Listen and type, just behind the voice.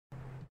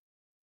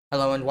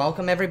Hello and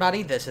welcome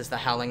everybody. This is the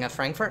Howling of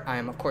Frankfort. I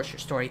am of course your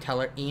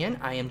storyteller Ian.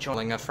 I am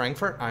joined of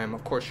Frankfort. I am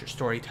of course your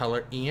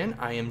storyteller Ian.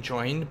 I am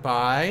joined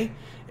by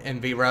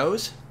Envy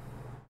Rose.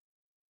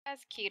 As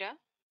Kita.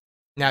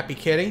 Nappy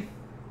Kitty.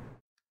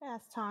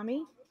 That's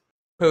Tommy.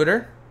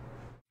 Pooter.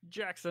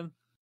 Jackson.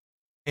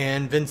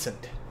 And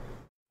Vincent.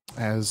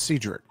 As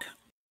Cedric.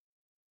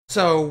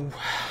 So,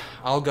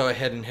 I'll go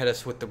ahead and hit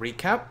us with the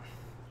recap.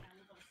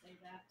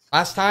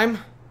 Last time,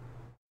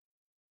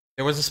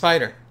 there was a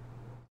spider.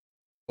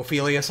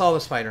 Ophelia saw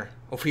the spider.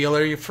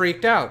 Ophelia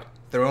freaked out,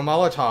 threw a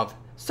Molotov,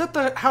 set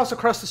the house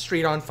across the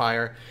street on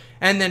fire,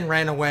 and then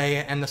ran away,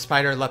 and the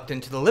spider leapt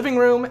into the living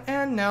room,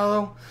 and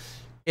now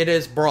it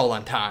is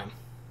brawling time.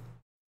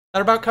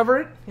 That about cover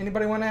it?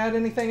 Anybody want to add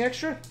anything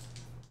extra?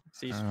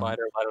 See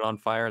spider, light it on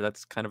fire.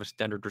 That's kind of a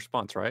standard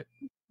response, right?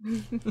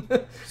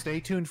 Stay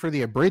tuned for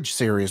the abridged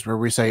series where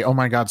we say, "Oh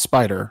my God,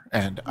 spider,"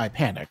 and I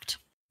panicked.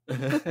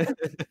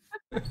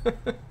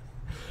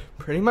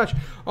 Pretty much.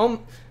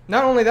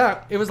 Not only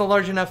that, it was a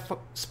large enough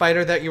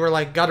spider that you were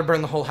like, gotta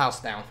burn the whole house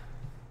down.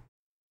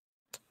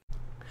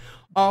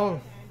 Oh,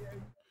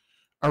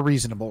 A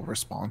reasonable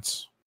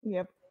response.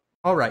 Yep.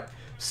 all right.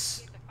 The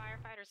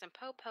firefighters and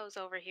popos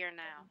over here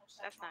now.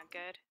 That's not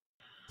good.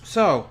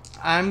 So,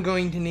 I'm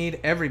going to need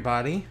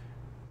everybody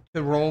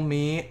to roll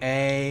me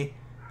a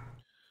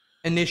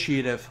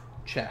initiative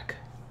check.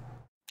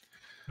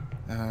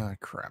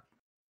 Crap.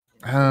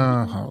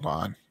 Hold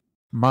on.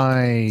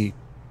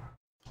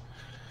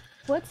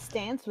 What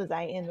stance was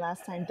I in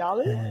last time?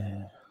 Dolly?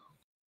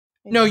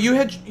 No, you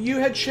had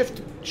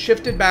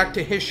shifted back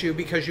to Hishu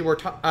because you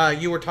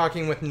were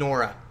talking with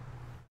Nora.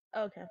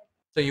 Okay.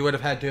 So you would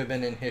have had to have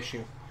been in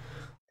Hishu.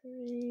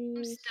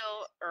 I'm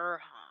still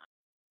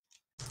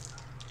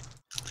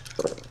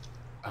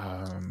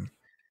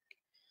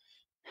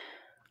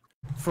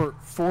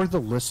For the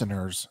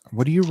listeners,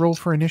 what do you roll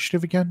for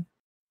initiative again?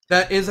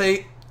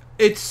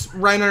 It's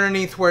right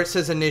underneath where it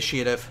says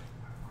initiative.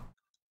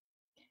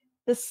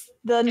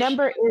 The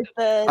number is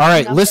the. All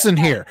right, listen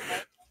here.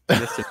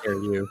 Listen here,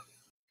 you.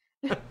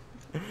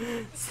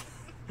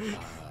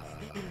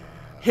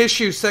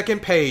 Hishu,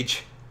 second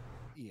page.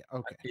 Yeah,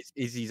 okay.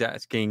 He's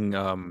asking,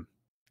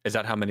 is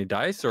that how many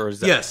dice, or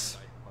is that? Yes.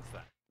 What's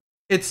that?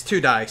 It's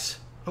 2 dice.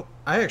 Oh,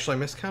 I actually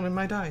miscounted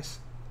my dice.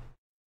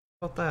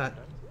 How about that?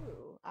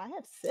 Ooh, I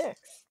have 6.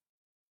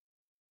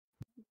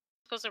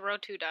 supposed to roll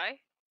 2 die.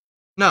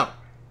 No.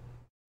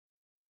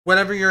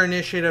 Whatever your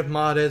initiative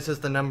mod is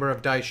the number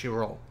of dice you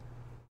roll.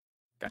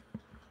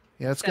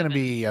 Yeah, it's going to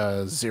be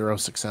 0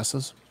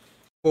 successes.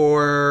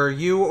 For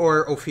you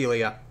or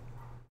Ophelia?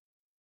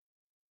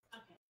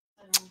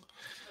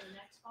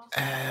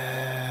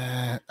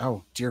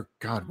 Oh, dear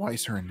God. Why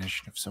is her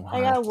initiative so high?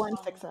 I got 1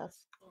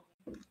 success.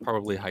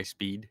 Probably high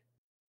speed.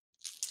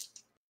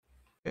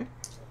 Okay.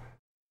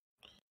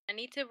 I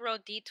need to roll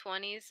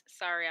d20s.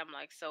 Sorry, I'm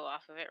like so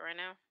off of it right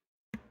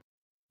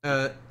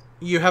now.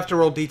 You have to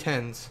roll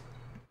d10s.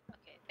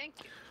 Okay, thank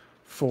you.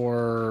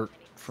 For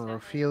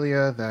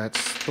Ophelia, that's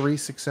 3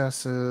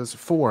 successes,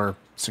 4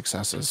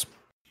 successes.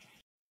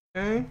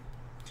 Okay.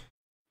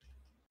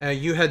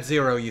 You had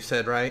 0, you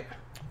said, right?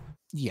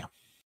 Yeah.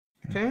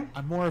 Okay.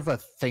 I'm more of a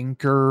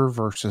thinker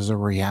versus a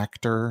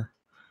reactor.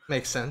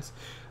 Makes sense.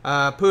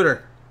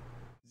 Pooter.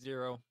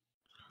 0.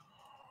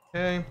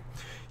 Okay.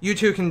 You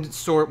two can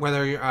sort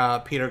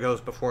whether Peter goes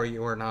before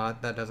you or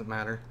not. That doesn't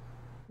matter.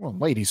 Well,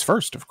 ladies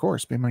first, of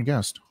course. Be my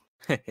guest.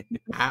 Ow.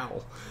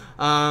 8,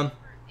 right,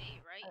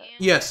 Ann?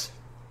 Yes.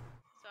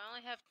 So I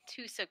only have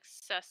 2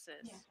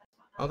 successes.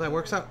 Oh, that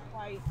works out.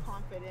 Quite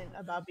confident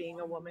about being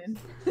a woman.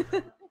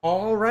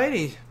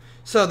 Alrighty.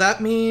 So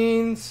that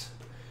means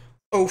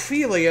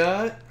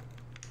Ophelia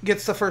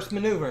gets the first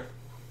maneuver.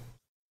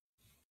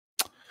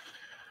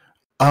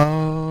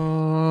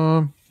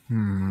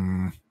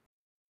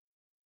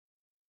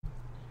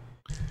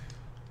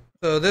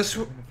 So this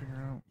Trying to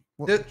figure out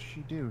what Th- did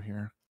she do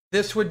here?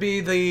 this would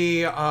be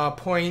the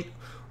point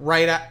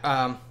right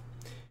at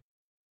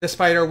the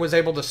spider was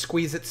able to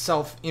squeeze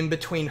itself in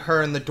between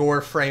her and the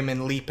door frame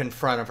and leap in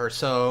front of her.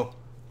 So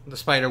the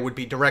spider would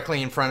be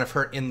directly in front of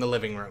her in the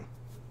living room.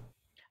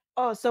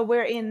 Oh, so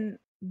we're in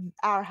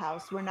our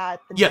house. We're not.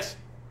 Yes.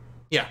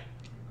 Yeah.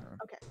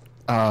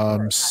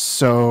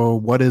 So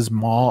what is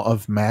Maw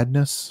of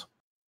Madness?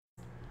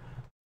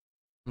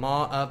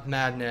 Maw of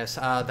Madness.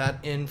 That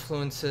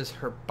influences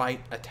her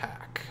bite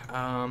attack.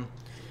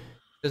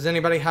 Does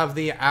anybody have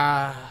the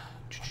I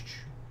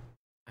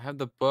have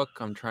the book.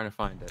 I'm trying to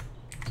find it.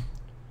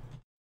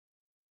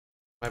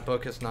 My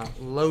book is not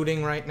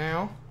loading right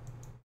now.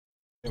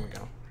 Here we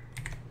go.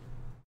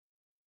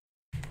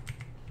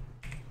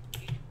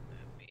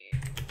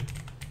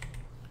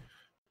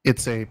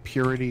 It's a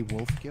Purity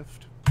Wolf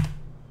gift.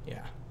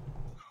 Yeah.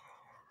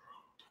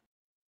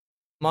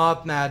 Maw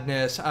of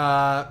Madness.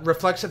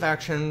 Reflexive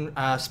action.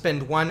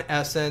 Spend 1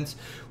 essence.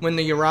 When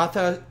the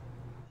Uratha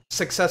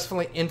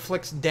successfully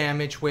inflicts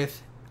damage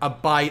with a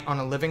bite on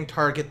a living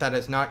target that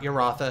is not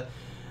Uratha,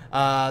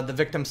 the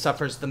victim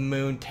suffers the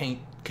moon taint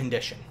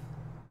condition.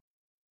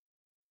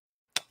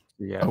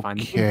 Yeah. Find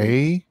the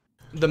Okay.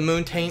 the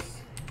moon taint,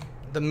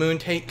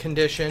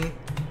 condition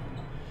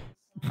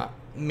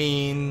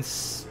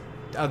means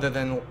other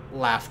than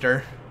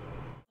laughter.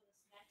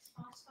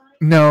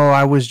 No,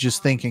 I was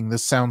just thinking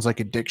this sounds like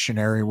a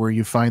dictionary where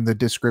you find the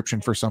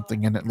description for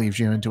something and it leaves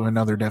you into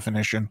another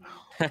definition.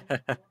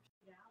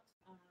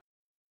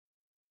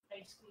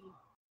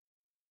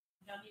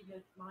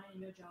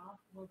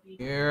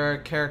 Your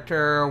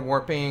character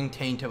warping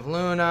taint of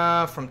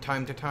Luna from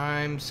time to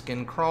time,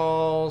 skin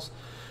crawls.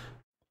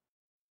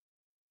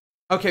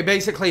 Okay,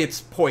 basically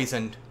it's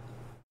poisoned.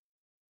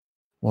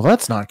 Well,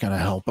 that's not going to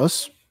help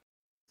us.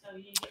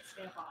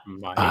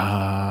 Might.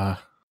 I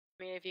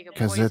mean, if you could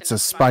Because poison it's a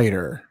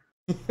spider.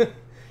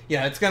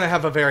 Yeah, it's gonna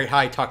have a very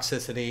high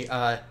toxicity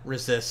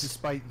resist.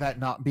 Despite that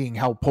not being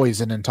how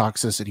poison and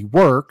toxicity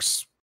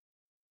works,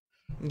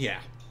 Yeah.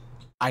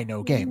 I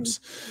know games.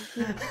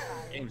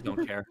 Games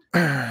don't care.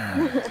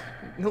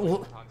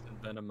 No, Toxin,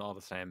 venom, all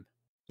the same.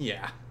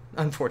 yeah,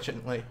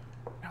 unfortunately.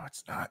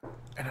 It's not.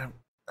 And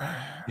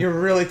You're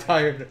really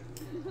tired.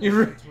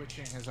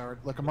 twitching is our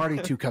look. I'm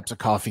already 2 cups of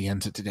coffee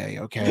into today.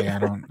 Okay, I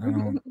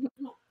don't.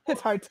 His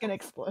heart's gonna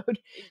explode.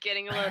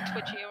 Getting a little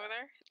twitchy over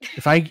there.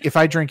 If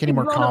I drink any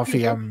more Run up coffee,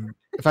 here. I'm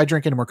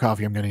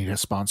gonna need a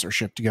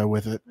sponsorship to go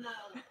with it.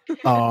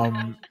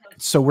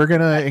 So we're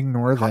gonna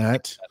ignore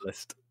that.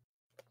 List.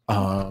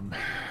 I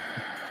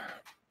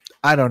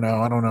don't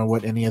know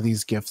what any of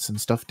these gifts and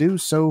stuff do.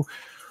 So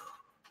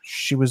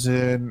she was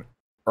in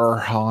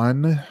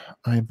Erhan,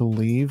 I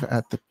believe,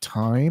 at the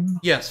time.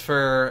 Yes,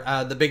 for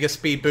the biggest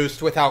speed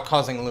boost without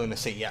causing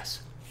lunacy.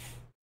 Yes.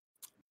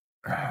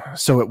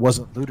 So it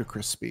wasn't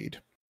ludicrous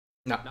speed.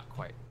 No. Not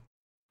quite.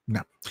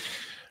 No.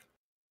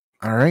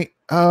 All right.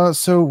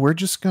 So we're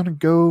just gonna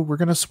go. We're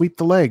gonna sweep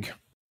the leg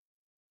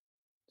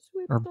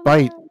or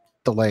bite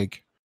the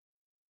leg.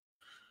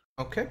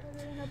 Okay.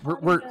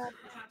 We're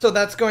So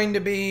that's going to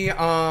be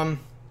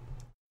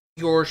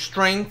your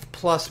strength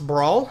plus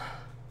brawl.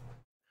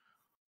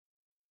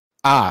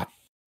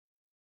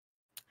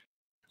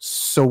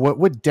 So what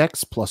would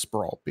Dex plus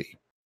Brawl be?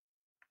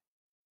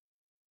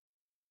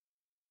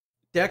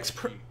 Dex.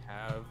 You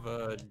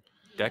have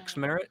Dex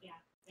merit.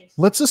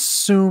 Let's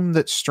assume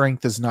that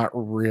strength is not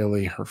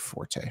really her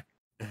forte.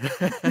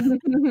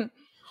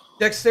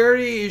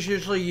 Dexterity is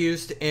usually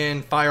used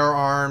in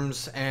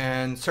firearms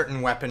and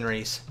certain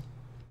weaponries.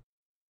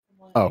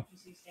 Oh.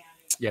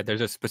 Yeah,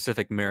 there's a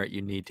specific merit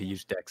you need to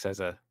use Dex as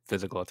a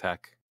physical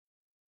attack.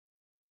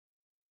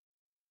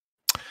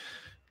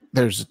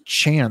 There's a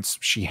chance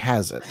she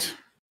has it.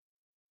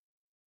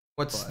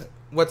 What's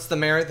the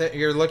merit that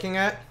you're looking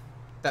at?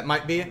 That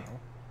might be it.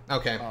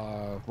 Okay.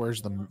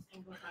 Where's the?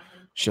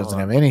 She doesn't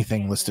have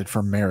anything listed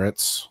for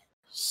merits.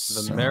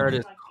 The merit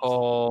is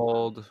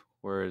called,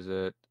 where is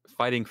it?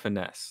 Fighting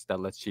Finesse. That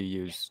lets you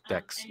use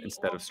Dex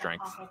instead of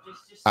Strength.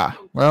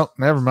 Well,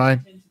 never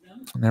mind.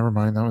 Never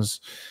mind. That was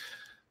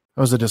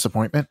a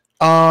disappointment.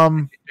 I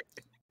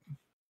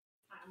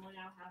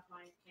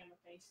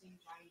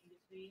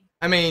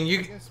mean, you.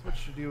 I guess what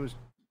you do is,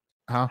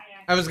 huh?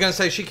 I was gonna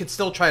say she could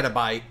still try to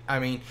bite. I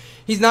mean,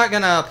 he's not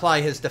gonna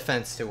apply his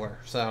defense to her.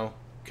 So.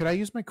 Could I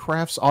use my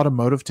crafts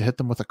automotive to hit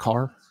them with a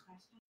car?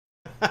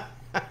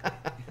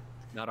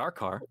 Not our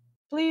car.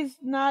 Please,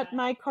 not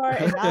my car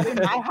and not in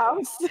my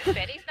house.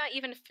 Betty's not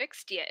even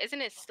fixed yet.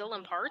 Isn't it still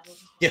in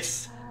parts?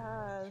 Yes.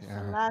 It's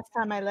Yeah. the last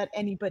time I let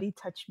anybody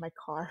touch my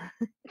car.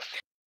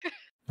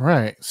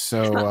 Right.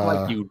 So It's not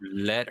like you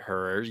let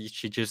her.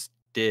 She just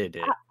did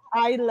it.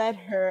 I let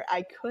her.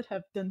 I could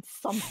have done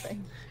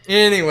something.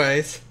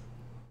 Anyways.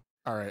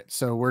 all right.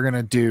 So we're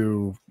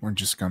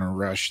just gonna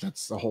rush.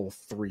 That's the whole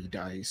 3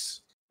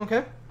 dice.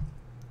 Okay.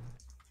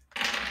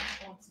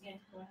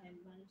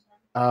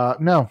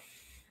 No,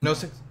 No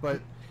six.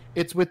 but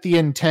it's with the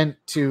intent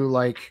to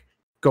like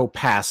go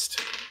past.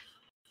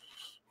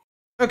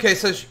 Okay,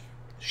 so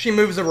she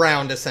moves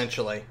around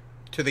essentially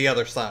to the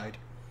other side.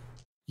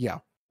 Yeah.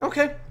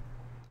 Okay.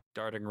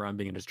 Darting around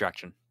being a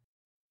distraction.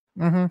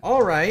 Mm-hmm.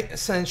 All right.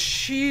 Since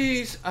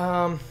she's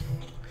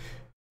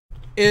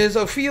is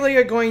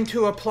Ophelia going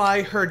to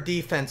apply her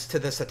defense to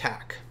this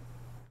attack?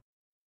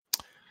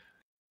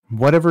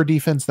 Whatever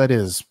defense that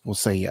is, we'll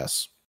say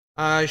yes.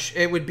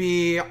 It would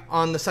be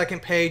on the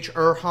second page,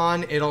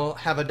 Erhan. It'll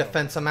have a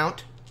defense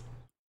amount.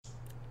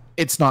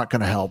 It's not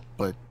gonna help,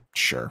 but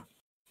sure.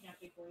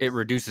 It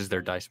reduces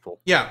their dice pool.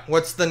 Yeah,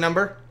 what's the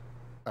number?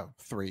 Oh,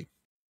 3.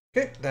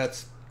 Okay,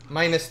 that's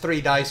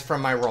 -3 dice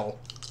from my roll.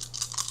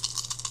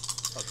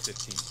 Of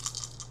 15.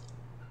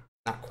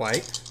 Not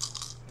quite.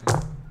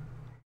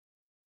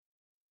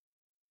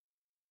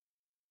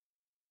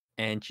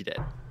 And she did.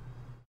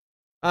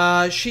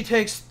 She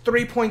takes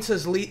 3 points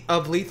of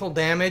lethal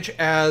damage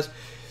as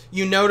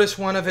you notice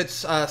one of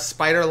its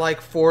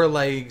spider-like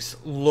forelegs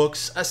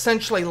looks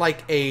essentially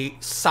like a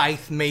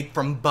scythe made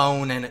from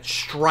bone, and it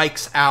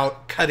strikes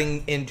out,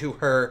 cutting into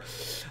her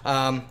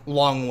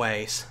long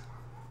ways.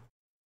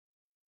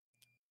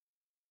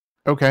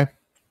 Okay.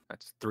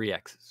 That's 3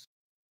 X's.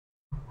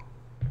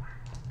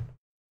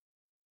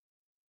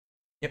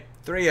 Yep,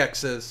 3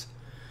 X's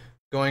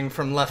going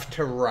from left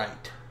to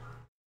right.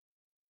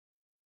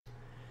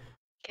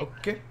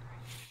 Okay. Right,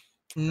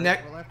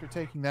 Next. well, after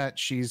taking that,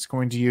 she's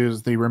going to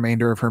use the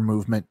remainder of her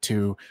movement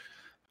to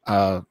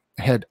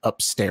head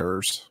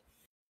upstairs.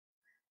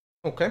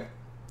 Okay.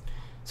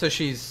 So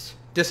she's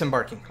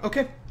disembarking.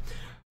 Okay.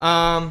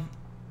 Um,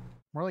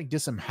 More like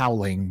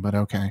howling, but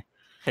okay.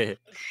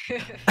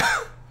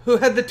 who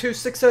had the 2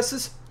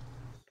 successes?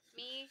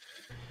 Me.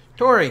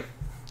 Tori,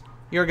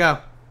 your go.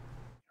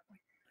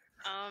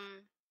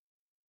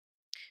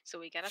 So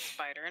we got a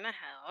spider in a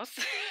house.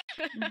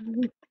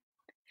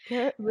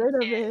 Get rid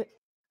of And it.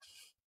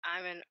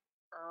 I'm an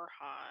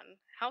Urhan.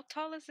 How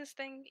tall is this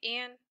thing,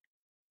 Ian?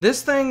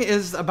 This thing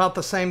is about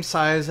the same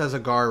size as a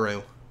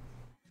Garu.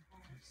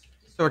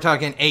 So we're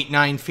talking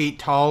 8-9 feet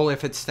tall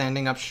if it's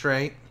standing up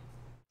straight.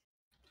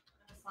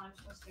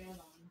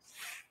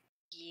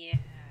 Yeah.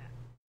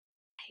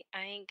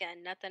 I ain't got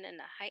nothing in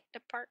the height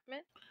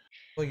department.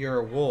 Well, you're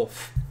a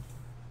wolf.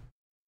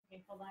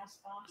 Okay, for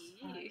last boss,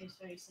 it's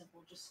very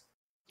simple. Just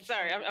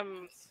Sorry,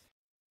 I'm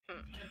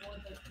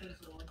avoid those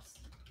orbs.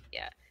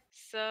 yeah.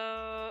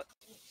 So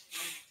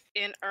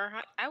in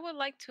Urhan, I would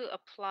like to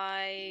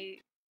apply.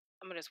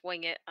 I'm gonna just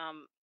wing it.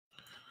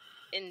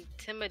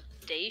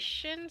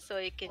 Intimidation, so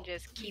it can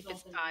just keep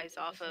its eyes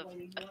off of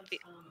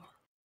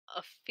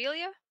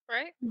Ophelia,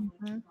 right?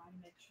 Mhm.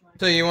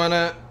 So you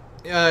wanna,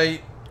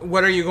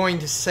 what are you going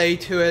to say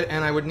to it?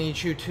 And I would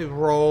need you to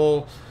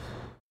roll.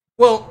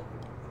 Well,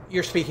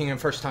 you're speaking in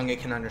first tongue.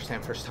 It can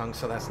understand first tongue,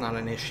 so that's not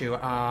an issue.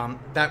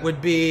 That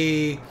would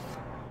be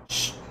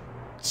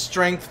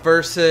strength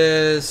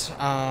versus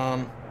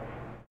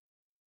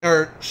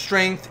or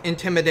strength,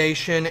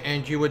 intimidation,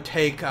 and you would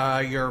take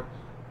your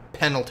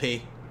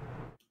penalty.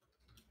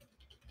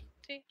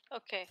 See?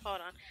 Okay,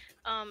 hold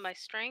on. My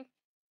strength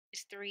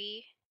is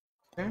 3.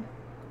 Okay.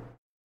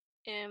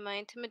 And my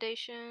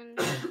intimidation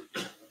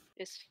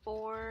is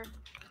 4.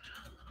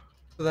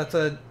 So that's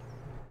a.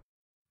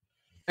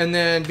 And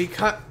then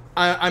because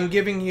I'm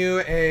giving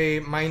you a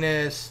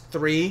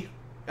 -3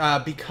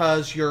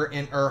 because you're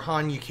in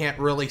Urhan, you can't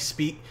really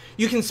speak.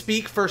 You can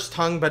speak first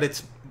tongue, but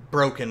it's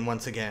broken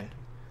once again.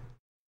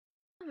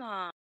 Come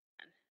on.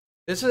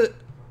 This is.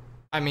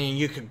 I mean,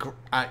 you could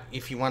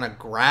if you want to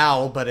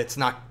growl, but it's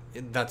not.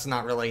 That's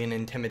not really an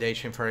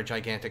intimidation for a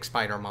gigantic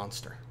spider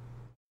monster.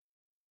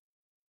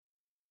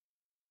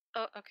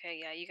 Oh, okay,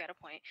 yeah, you got a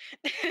point.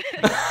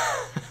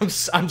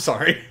 I'm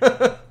sorry.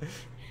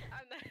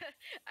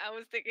 I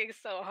was thinking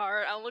so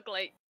hard. I'll look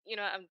like,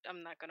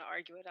 I'm not gonna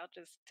argue it. I'll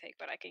just take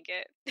what I can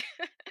get.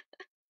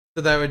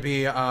 So that would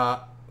be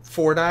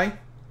 4 die,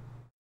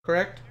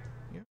 correct?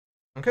 Yeah.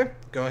 Okay,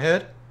 go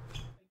ahead.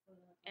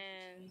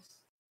 And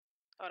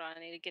hold on, I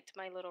need to get to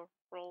my little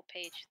roll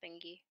page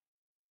thingy.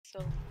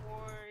 So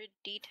 4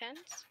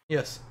 d10s.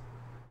 Yes.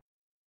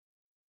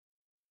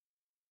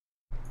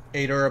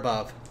 8 or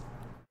above.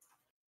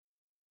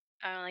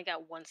 I only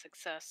got 1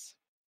 success.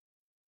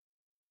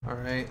 All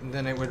right, and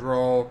then it would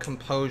roll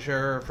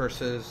composure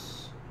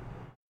versus.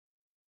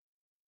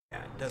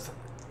 Yeah,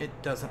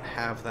 it doesn't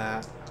have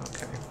that.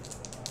 Okay.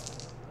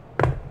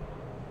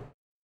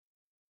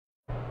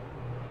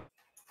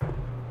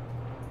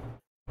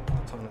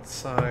 It's on its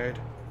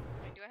side.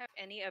 Do I have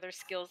any other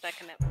skills that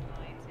can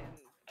apply to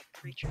a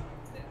creature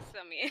like this?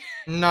 I mean,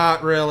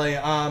 Not really.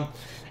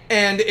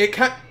 And it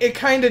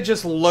kind of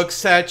just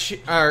looks at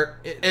you, or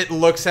it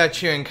looks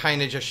at you and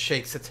kind of just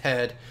shakes its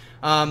head.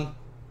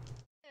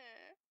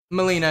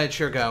 Melina, it's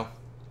your go.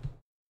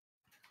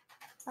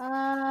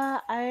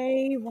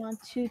 I want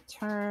to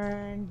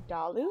turn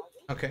Dalu,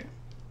 Okay.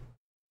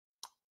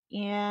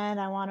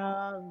 and I want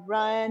to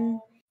run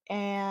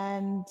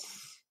and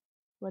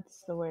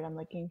what's the word I'm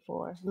looking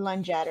for?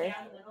 Lunge at her.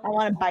 I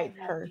want to bite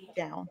her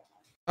down.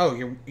 Oh,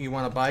 you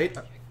want to bite?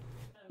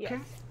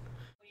 Yes.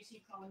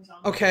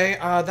 Okay,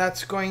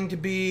 that's going to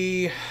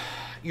be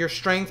your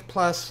strength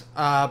plus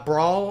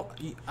brawl.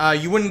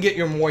 You wouldn't get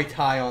your Muay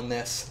Thai on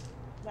this.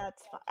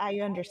 That's fine. I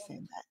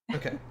understand that.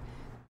 Okay.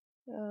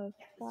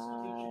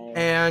 5.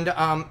 And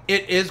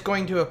it is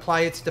going to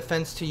apply its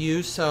defense to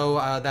you, so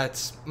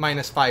that's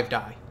 -5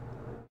 die.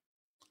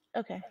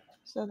 Okay,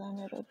 so then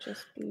it'll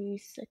just be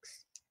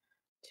 6,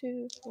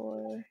 2,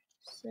 4,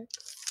 6.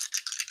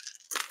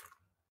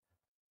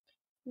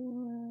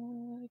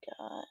 I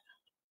got.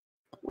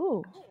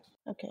 Ooh.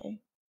 Okay.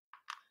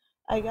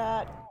 I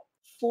got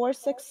 4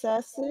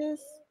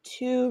 successes,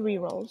 2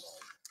 rerolls.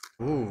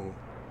 Ooh.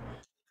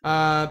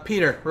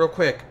 Peter, real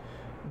quick.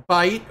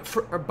 Bite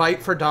for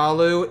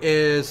Dalu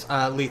is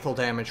lethal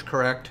damage,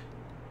 correct?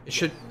 It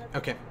should.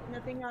 Okay.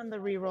 Nothing on the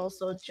reroll,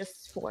 so it's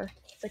just 4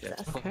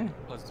 success. Okay.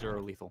 Plus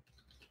 0 lethal.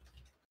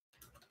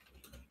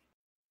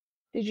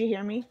 Did you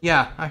hear me?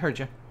 Yeah, I heard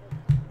you.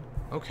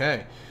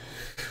 Okay.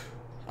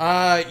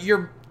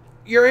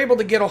 You're able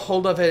to get a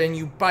hold of it, and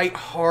you bite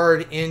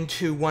hard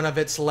into one of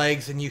its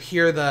legs, and you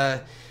hear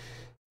the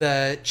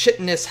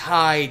chitinous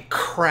hide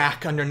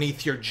crack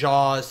underneath your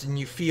jaws, and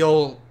you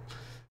feel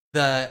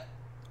the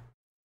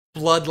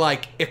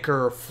blood-like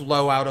ichor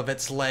flow out of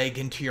its leg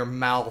into your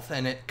mouth,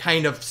 and it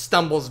kind of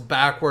stumbles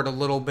backward a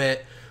little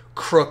bit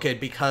crooked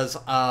because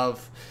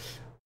of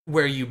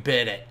where you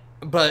bit it.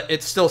 but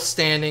it's still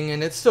standing,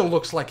 and it still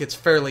looks like it's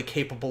fairly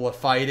capable of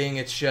fighting.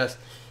 It's just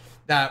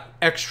that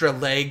extra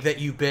leg that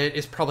you bit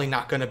is probably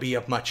not going to be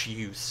of much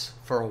use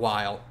for a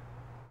while.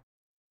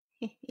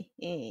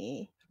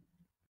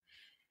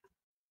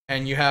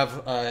 And you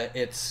have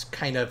its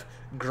kind of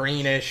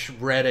greenish,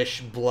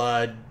 reddish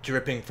blood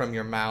dripping from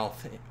your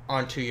mouth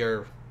onto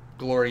your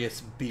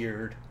glorious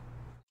beard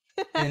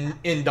in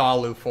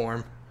Dalu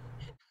form.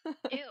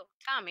 Ew,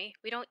 Tommy,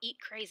 we don't eat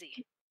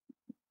crazy.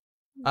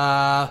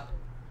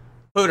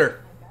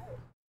 Hooter.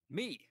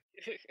 Me.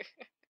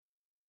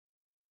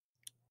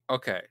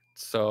 Okay,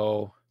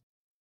 so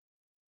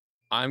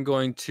I'm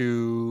going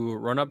to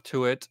run up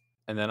to it,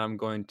 and then I'm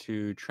going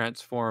to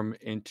transform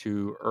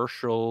into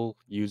Urshel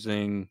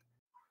using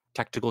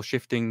tactical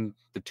shifting,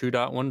 the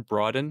 2.1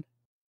 broaden.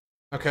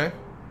 Okay.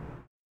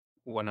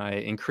 When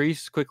I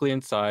increase quickly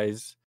in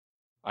size,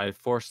 I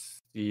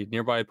force the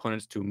nearby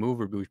opponents to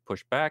move or be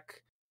pushed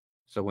back.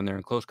 So when they're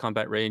in close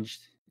combat range,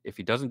 if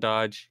he doesn't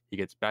dodge, he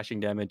gets bashing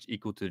damage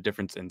equal to the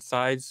difference in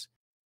size,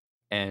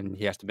 and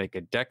he has to make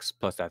a Dex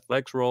plus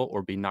Athletics roll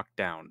or be knocked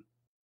down.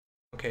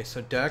 Okay,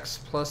 so Dex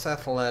plus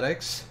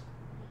Athletics.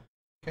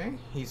 Okay,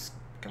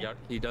 Yeah,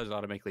 he does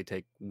automatically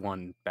take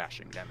 1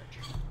 bashing damage.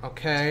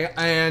 Okay,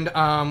 and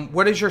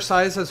what is your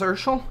size as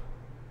Urshel?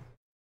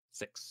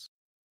 6.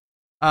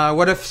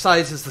 What if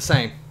size is the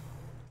same?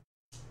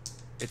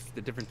 It's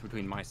the difference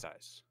between my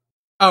size.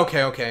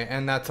 Okay,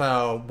 and that's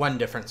 1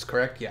 difference,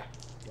 correct? Yeah.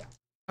 Yeah.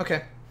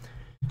 Okay.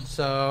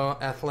 So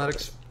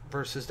athletics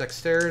versus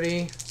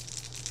dexterity.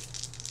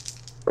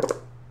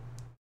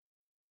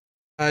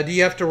 Do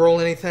you have to roll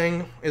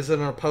anything? Is it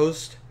an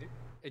opposed?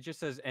 It just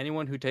says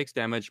anyone who takes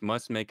damage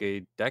must make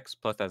a Dex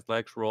plus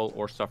Athletics roll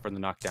or suffer the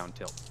knockdown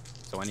tilt.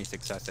 So any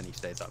success and he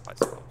stays up, I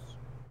suppose.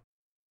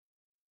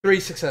 3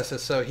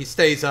 successes, so he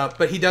stays up,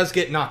 but he does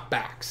get knocked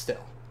back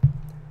still.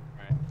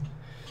 Right.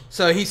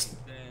 So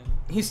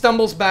he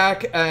stumbles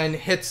back and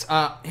hits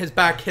his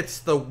back hits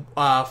the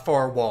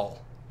far wall.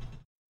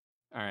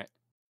 All right.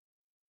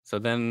 So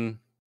then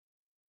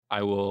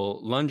I will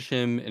lunge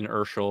him in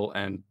Urshel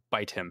and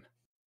bite him.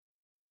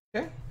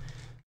 Okay.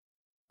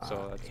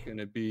 So that's going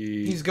to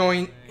be...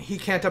 He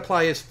can't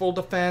apply his full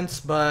defense,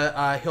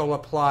 but he'll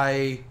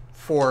apply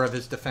 4 of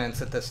his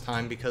defense at this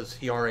time because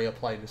he already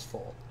applied his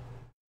full.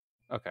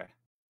 Okay.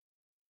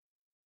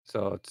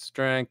 So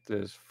strength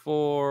is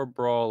 4,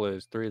 brawl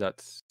is 3,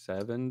 that's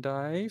 7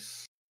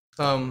 dice.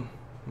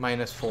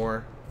 Minus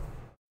 4.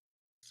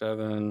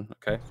 7,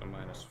 okay, so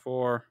minus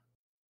 4.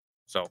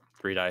 So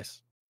 3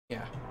 dice.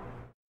 Yeah.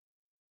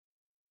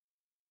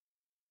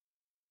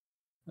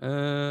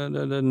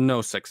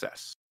 No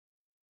success.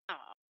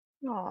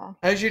 Aw.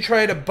 As you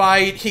try to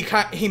bite,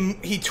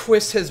 he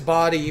twists his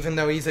body even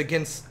though he's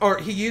against, or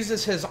he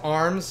uses his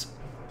arms,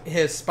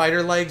 his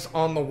spider legs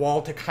on the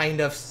wall to kind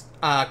of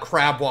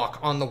crab walk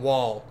on the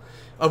wall,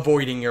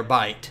 avoiding your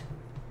bite.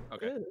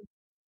 Okay. Ooh.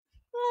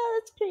 Oh,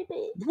 that's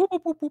creepy. Whoop,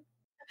 whoop, whoop, whoop.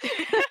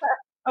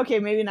 Okay,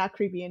 maybe not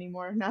creepy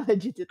anymore now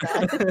that you did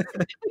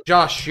that.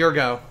 Josh, your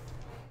go.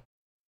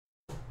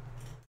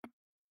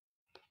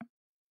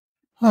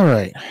 All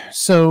right.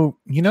 So,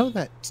 you know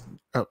that...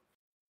 Oh.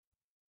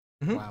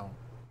 Mhm. Wow.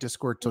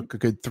 Discord took a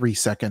good 3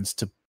 seconds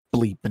to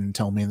bleep and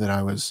tell me that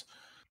I was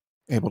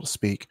able to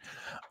speak.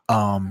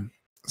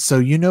 So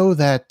you know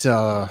that...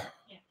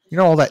 you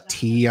know all that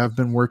tea I've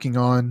been working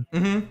on?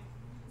 Mm-hmm.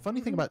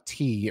 Funny thing about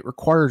tea, it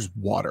requires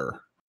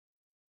water.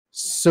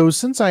 So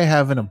since I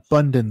have an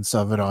abundance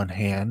of it on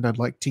hand, I'd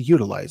like to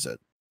utilize it.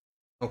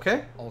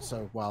 Okay.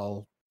 Also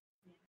while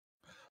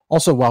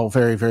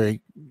very,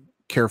 very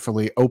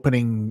carefully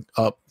opening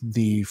up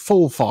the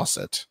full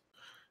faucet,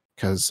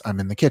 because I'm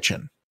in the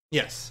kitchen.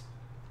 Yes.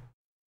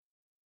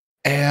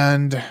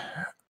 And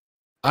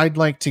I'd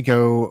like to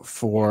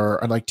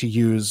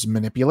use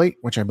Manipulate,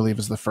 which I believe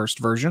is the first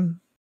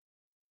version.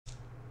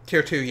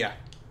 Tier 2, yeah.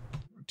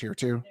 Tier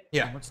 2?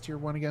 Yeah. And what's Tier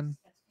 1 again?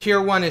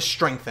 Tier 1 is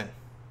Strengthen.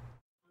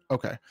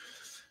 Okay.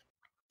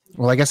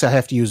 Well, I guess I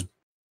have to use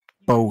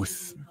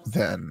both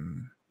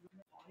then.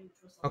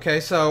 Okay,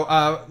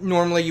 so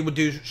normally you would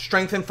do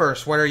Strengthen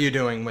first. What are you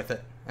doing with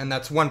it? And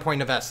that's 1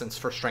 point of essence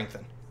for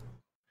Strengthen.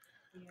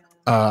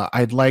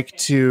 I'd like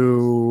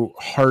to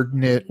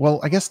harden it. Well,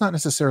 I guess not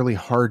necessarily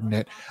harden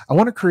it. I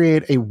want to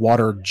create a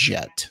water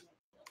jet,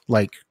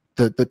 like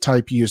the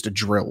type you use to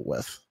drill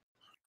with.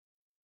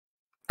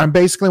 I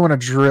basically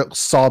want to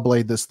saw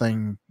blade this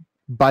thing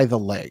by the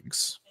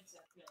legs.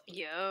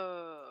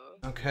 Yo.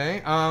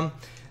 Okay.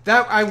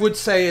 That I would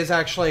say is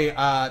actually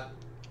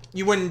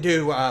you wouldn't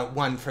do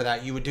 1 for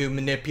that. You would do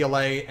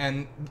Manipulate,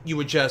 and you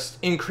would just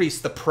increase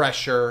the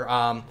pressure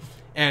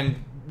and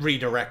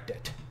redirect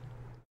it.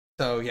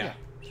 So yeah.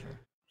 Sure.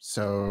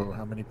 So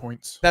how many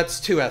points? That's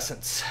 2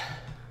 essence.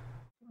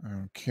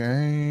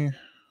 Okay.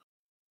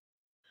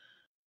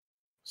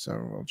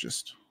 So we'll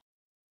just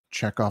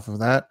check off of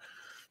that.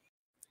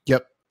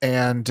 Yep.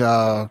 And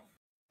I'm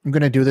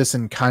going to do this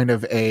in kind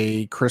of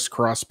a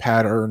crisscross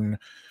pattern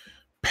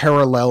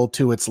parallel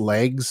to its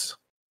legs.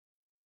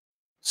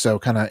 So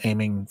kind of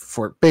aiming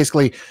for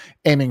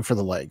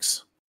the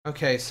legs.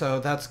 Okay,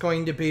 so that's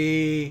going to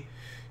be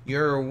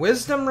your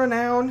wisdom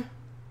renown.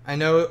 I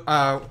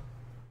know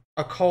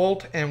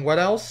occult, and what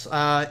else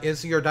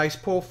is your dice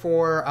pool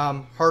for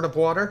Heart of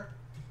Water?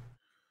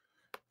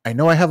 I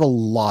know I have a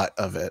lot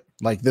of it.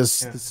 Like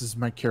this, Yeah. this is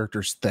my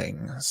character's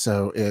thing.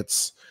 So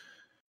it's,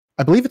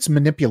 I believe it's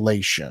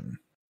manipulation.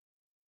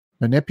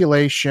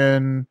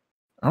 Manipulation.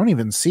 I don't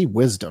even see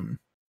wisdom.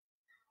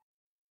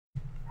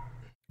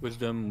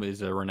 Wisdom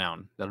is a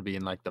renown. That'll be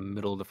in like the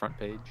middle of the front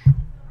page.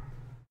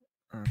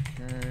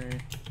 Okay.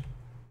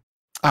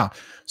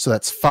 So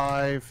that's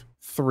 5,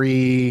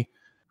 3,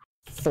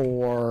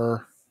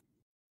 4.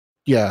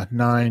 Yeah,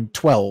 9,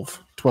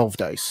 12. 12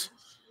 dice.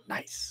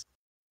 Nice.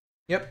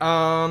 Yep.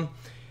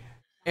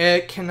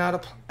 It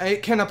cannot.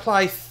 It can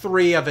apply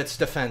 3 of its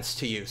defense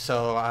to you.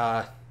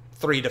 So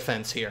 3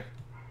 defense here.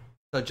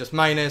 So just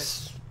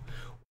minus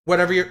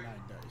whatever your. 9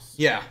 dice.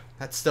 Yeah,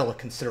 that's still a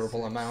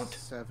considerable amount.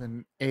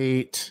 7,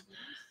 8,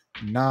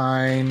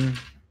 9.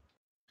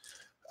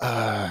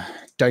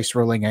 Dice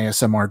rolling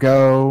ASMR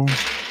go.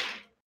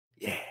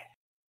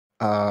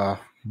 Yeah.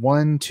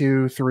 1,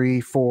 2,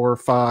 3, 4,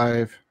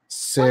 5,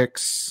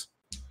 6,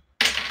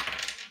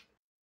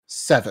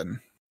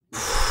 7.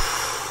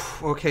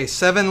 Okay,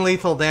 7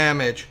 lethal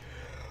damage.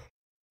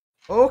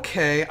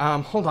 Okay,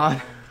 hold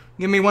on.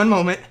 Give me one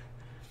moment.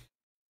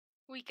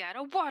 We got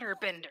a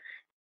waterbender.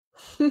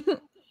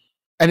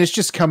 And it's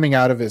just coming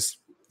out of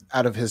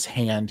his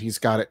hand. He's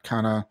got it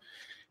kind of.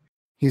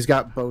 He's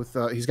got both.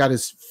 He's got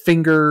his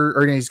finger,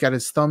 or he's got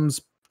his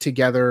thumbs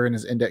together and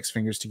his index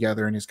fingers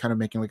together, and he's kind of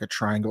making like a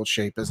triangle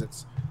shape as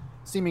it's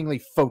seemingly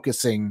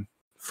focusing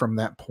from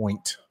that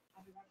point.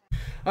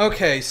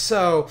 Okay,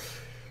 so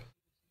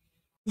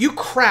you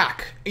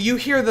crack. You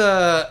hear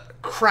the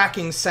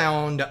cracking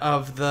sound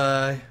of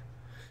the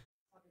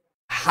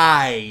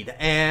hide,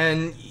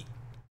 and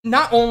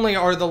not only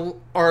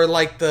are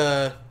like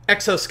the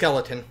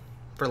exoskeleton,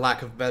 for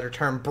lack of a better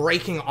term,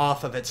 breaking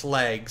off of its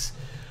legs,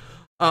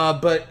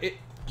 but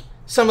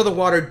some of the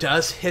water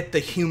does hit the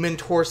human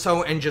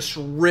torso and just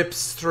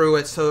rips through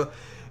it. So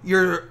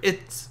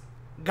it's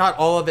got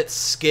all of its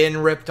skin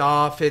ripped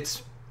off.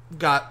 It's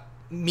got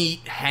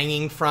meat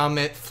hanging from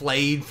it,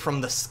 flayed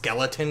from the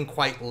skeleton,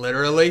 quite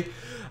literally.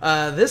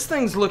 This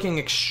thing's looking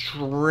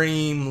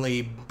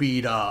extremely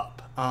beat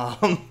up.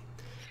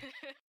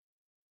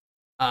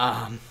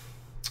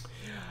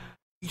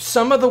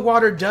 Some of the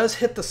water does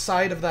hit the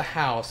side of the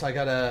house. I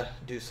gotta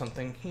do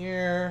something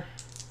here.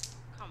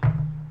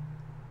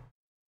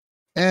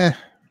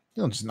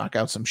 He'll just knock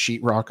out some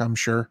sheetrock, I'm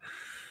sure.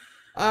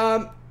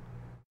 The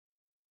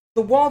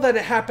wall that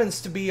it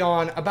happens to be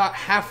on, about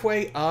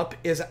halfway up,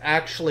 is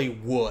actually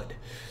wood.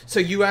 So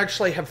you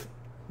actually have,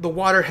 the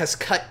water has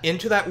cut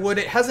into that wood.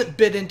 It hasn't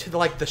bit into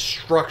like the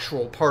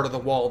structural part of the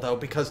wall though,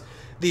 because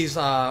these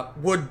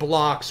wood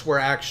blocks were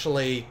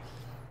actually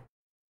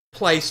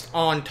placed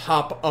on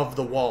top of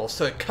the wall.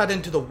 So it cut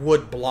into the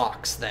wood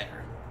blocks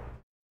there.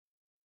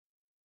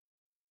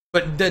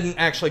 But didn't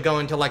actually go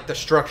into like the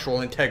structural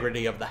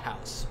integrity of the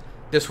house.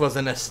 This was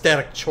an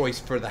aesthetic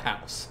choice for the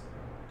house.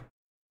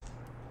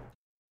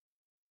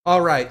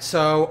 Alright,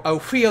 so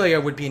Ophelia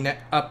would be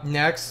up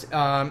next.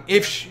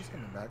 If she... She's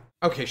coming back.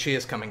 Okay, she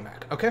is coming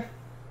back. Okay.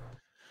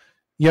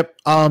 Yep.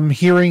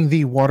 Hearing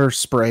the water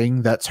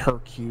spraying, that's her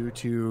cue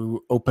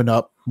to open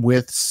up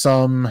with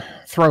some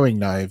throwing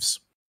knives.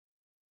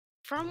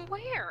 From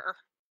where?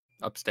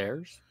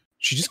 Upstairs.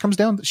 She just comes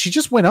down. She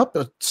just went up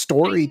a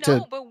story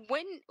to but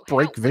when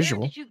break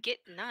visual. Where did you get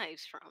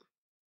knives from?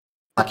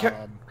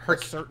 Her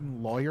a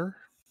certain lawyer.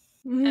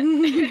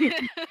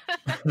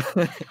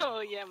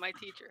 Oh yeah, my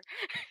teacher.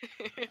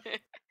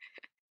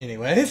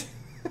 Anyways.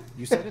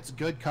 You said it's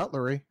good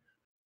cutlery.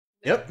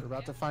 Yep. We're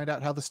about to find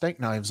out how the steak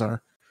knives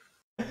are.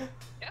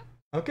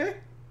 Okay.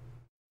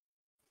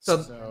 So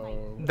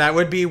that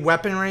would be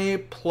weaponry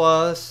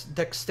plus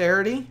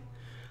dexterity.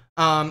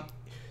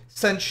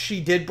 Since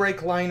she did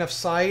break line of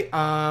sight,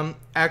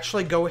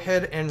 actually go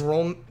ahead and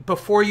roll,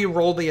 before you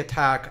roll the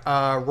attack,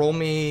 roll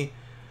me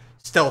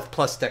stealth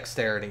plus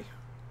dexterity.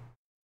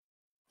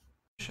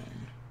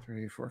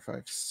 3, 4,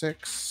 5,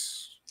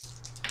 6.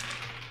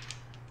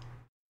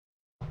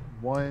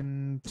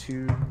 1,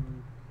 2,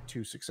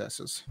 2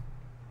 successes.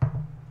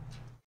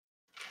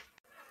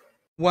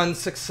 1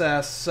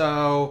 success,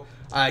 so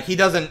he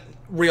doesn't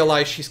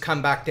realize she's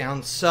come back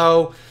down.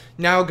 So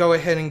now go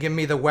ahead and give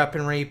me the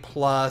weaponry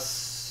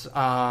plus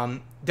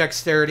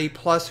dexterity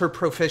plus her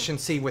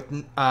proficiency with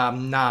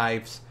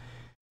knives.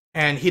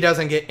 And he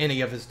doesn't get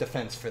any of his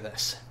defense for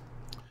this.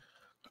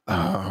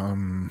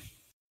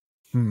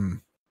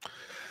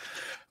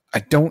 I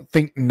don't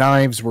think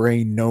knives were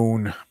a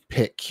known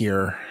pick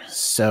here,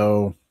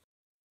 so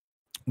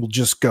we'll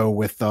just go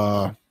with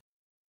I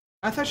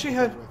thought she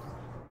had...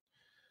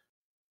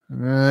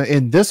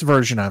 in this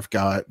version I've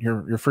got,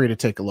 you're free to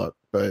take a look,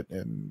 but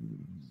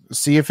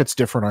see if it's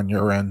different on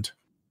your end.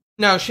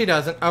 No, she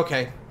doesn't.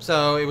 Okay,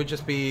 so it would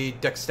just be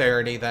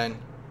dexterity then.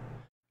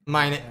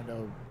 And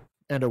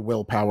a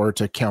willpower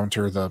to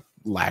counter the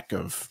lack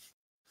of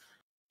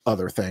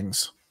other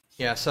things.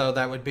 Yeah, so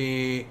that would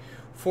be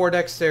 4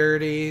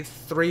 dexterity,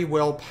 3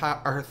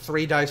 willpower, or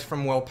 3 dice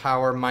from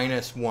willpower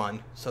minus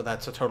 1. So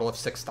that's a total of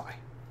 6 die.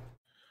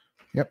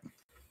 Yep.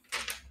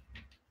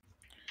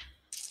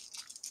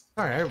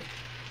 Sorry, I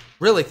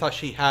really thought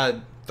she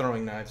had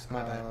throwing knives.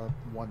 My bad.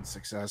 1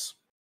 success.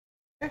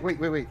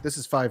 Wait. This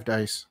is 5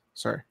 dice.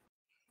 Sorry.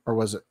 Or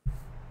was it?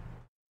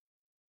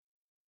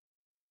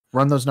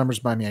 Run those numbers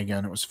by me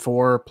again. It was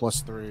 4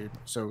 plus 3.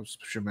 So it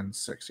should have been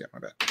 6. Yeah, my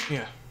bad.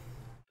 Yeah.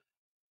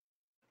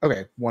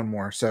 Okay, 1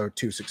 more. So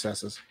 2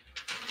 successes.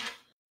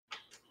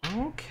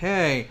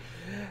 Okay.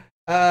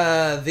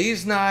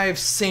 These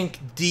knives sink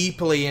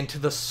deeply into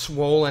the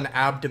swollen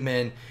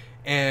abdomen,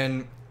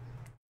 and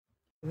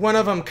one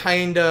of them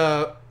kind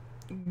of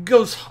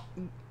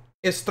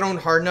is thrown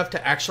hard enough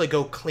to actually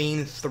go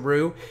clean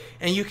through,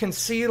 and you can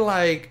see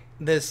like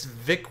this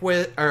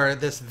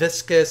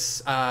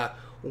viscous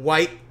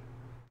white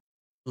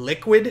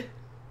liquid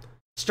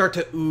start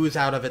to ooze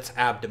out of its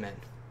abdomen.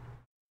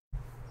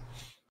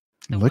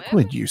 The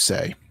Liquid, what? you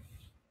say?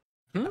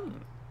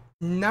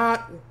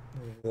 Not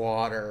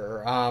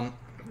water.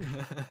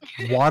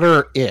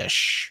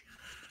 Water-ish.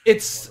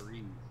 It's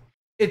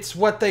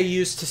what they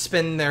use to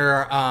spin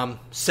their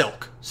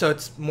silk. So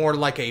it's more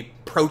like a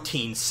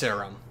protein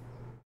serum.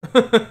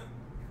 Liquid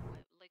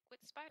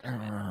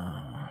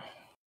spider.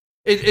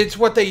 It's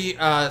what they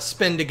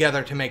spin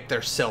together to make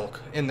their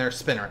silk in their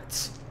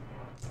spinnerets.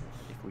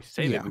 If we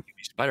save it, we could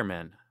be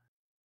Spider-Man.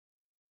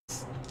 We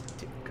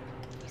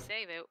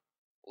save it.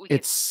 We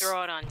It's- can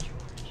throw it on George.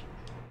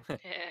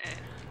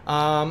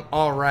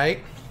 All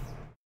right.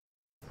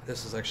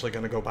 This is actually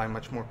going to go by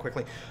much more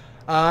quickly.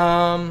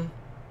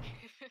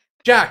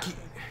 Jack,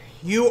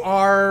 you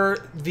are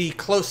the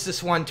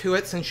closest one to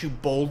it since you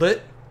bowled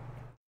it.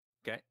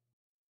 Okay.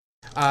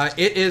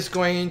 It is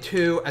going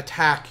to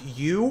attack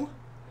you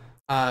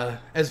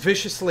as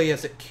viciously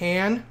as it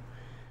can.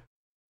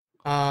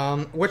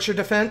 What's your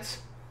defense?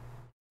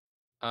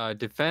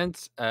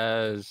 Defense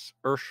as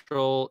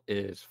Urshel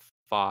is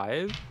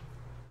 5.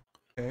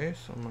 Okay,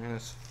 so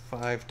minus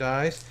 5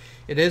 dice.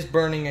 It is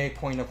burning a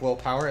point of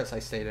willpower, as I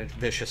stated,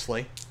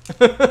 viciously.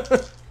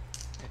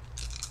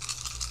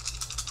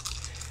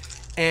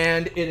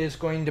 And it is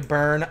going to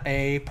burn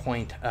a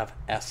point of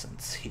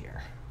essence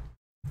here.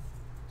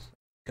 So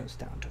it goes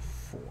down to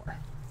 4.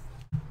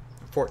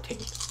 14.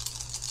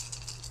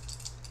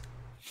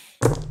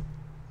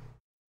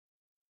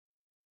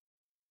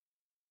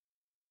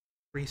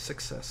 Three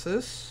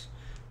successes,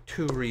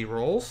 2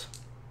 rerolls.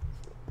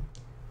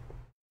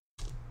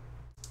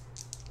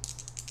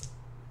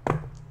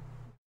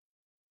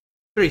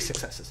 Three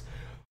successes.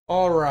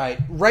 Alright,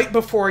 right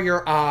before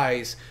your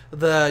eyes,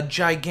 the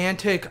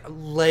gigantic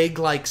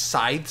leg-like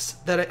scythes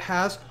that it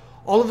has,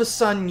 all of a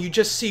sudden you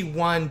just see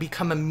one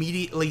become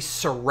immediately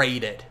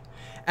serrated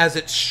as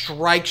it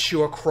strikes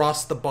you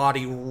across the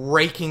body,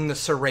 raking the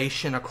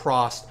serration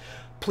across.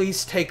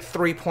 Please take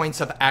 3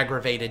 points of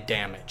aggravated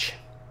damage.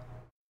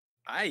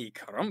 Ay,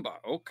 caramba.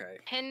 Okay.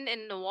 Pinned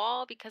in the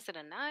wall because of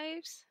the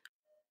knives?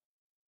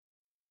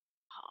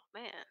 Oh,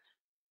 man.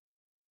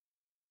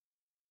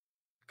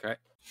 Okay.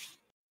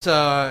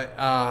 So,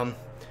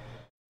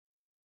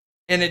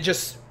 and it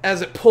just,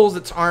 as it pulls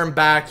its arm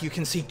back, you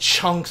can see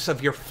chunks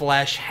of your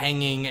flesh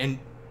hanging and,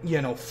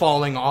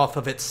 falling off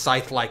of its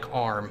scythe-like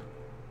arm.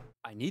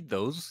 I need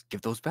those.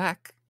 Give those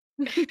back.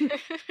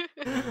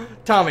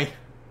 Tommy.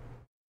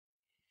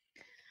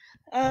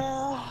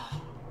 Okay.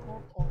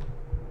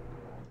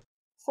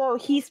 So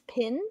he's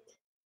pinned?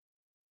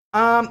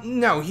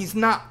 No, he's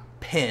not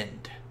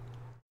pinned.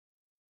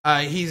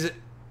 He's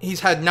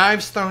had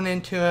knives thrown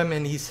into him,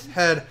 and he's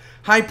had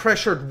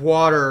high-pressured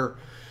water.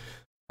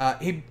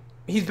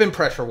 He's been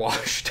pressure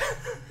washed.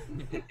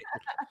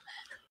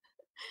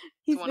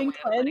 He's One been way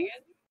of putting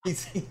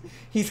cleansed? it.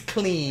 he's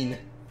clean.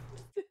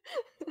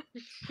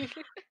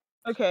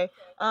 Okay.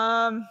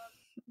 How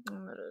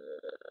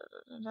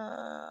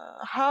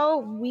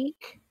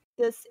weak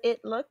does it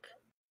look?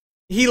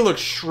 He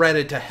looks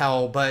shredded to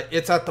hell, but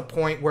it's at the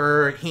point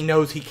where he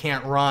knows he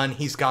can't run.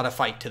 He's got to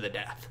fight to the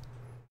death.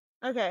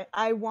 Okay,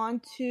 I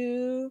want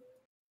to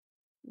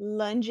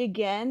lunge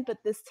again, but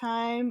this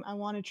time I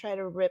want to try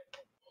to rip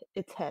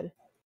its head.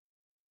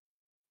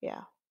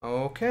 Yeah.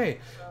 Okay.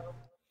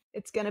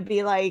 It's gonna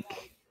be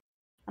like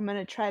I'm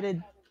gonna try to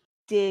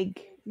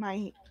dig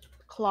my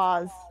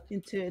claws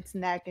into its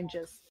neck and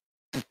just,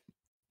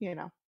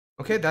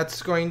 Okay,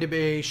 that's going to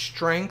be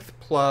strength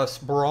plus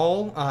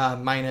brawl,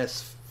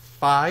 minus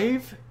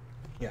 5.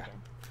 Yeah.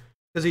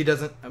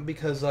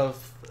 Because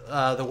of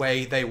the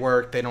way they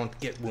work, they don't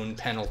get wound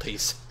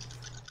penalties.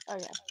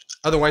 Okay.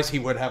 Otherwise, he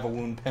would have a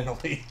wound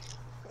penalty.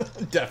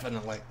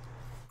 Definitely.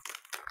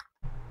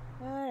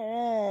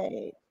 All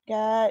right.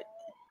 Got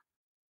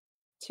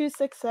 2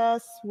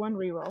 success, 1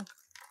 reroll.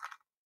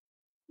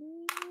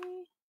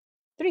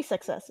 3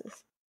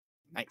 successes.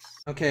 Nice.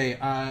 Okay,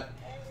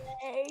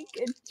 Hey,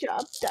 good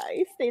job,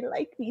 dice. They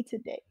like me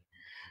today.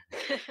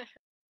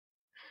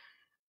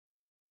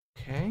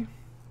 okay.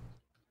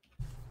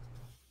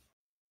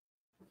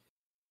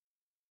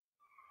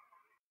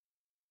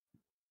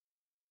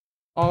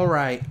 All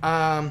right.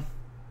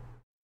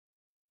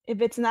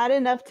 If it's not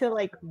enough to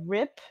like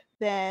rip,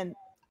 then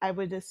I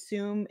would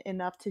assume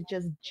enough to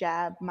just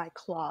jab my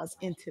claws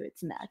into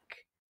its neck.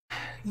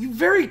 You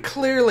very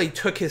clearly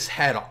took his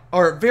head off,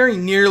 or very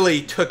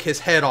nearly took his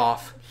head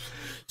off.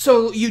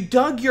 So you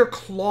dug your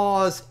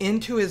claws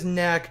into his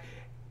neck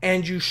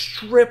and you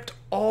stripped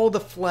all the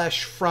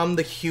flesh from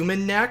the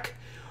human neck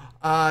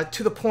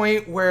to the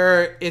point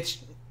where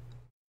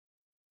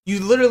you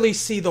literally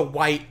see the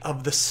white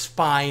of the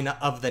spine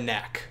of the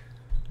neck.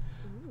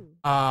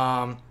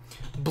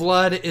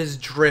 Blood is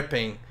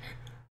dripping.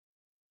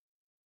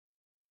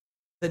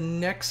 The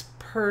next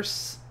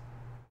person,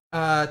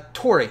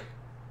 Tori,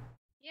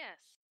 Yes.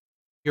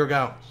 your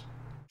go.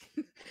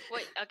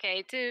 Wait,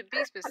 okay, to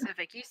be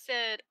specific, you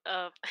said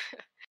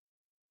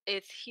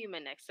it's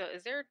human next. So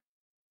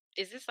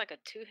is this like a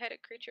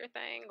two-headed creature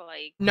thing?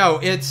 Like No,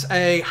 it's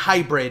a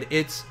hybrid.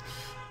 It's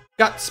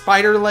got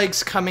spider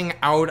legs coming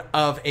out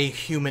of a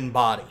human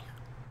body.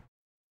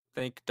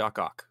 Think Doc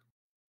Ock.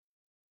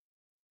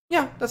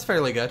 Yeah, that's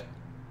fairly good.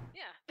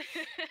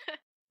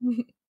 yeah.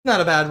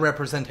 Not a bad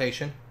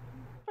representation.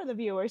 For the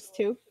viewers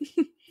too.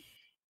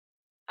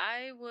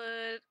 I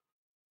would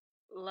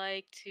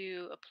like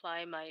to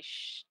apply my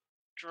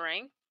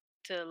strength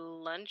to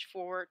lunge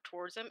forward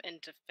towards him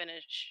and to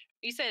finish.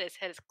 You said his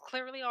head is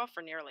clearly off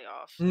or nearly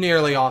off?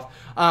 Nearly off.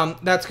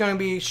 That's going to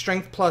be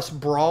strength plus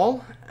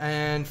brawl,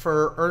 and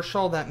for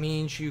Urshel, that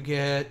means you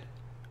get.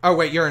 Oh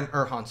wait, you're in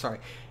Urhan. Sorry,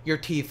 your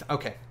teeth.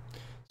 Okay,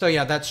 so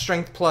yeah, that's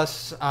strength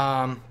plus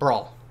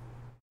brawl.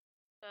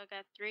 So I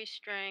got 3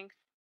 strength,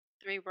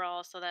 3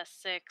 brawl, so that's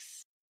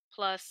 6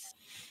 plus.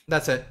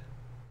 That's it,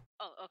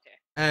 Oh, okay.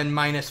 and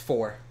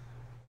 -4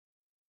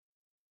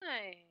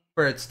 Nice.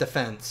 for its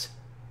defense.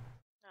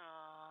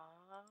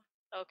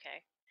 Aww.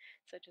 Okay.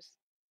 So just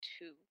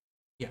 2.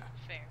 Yeah.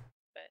 Fair.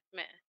 But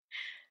man.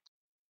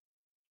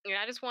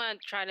 Yeah, I just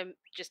want to try to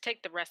just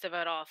take the rest of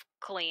it off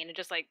clean and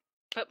just like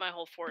put my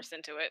whole force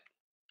into it.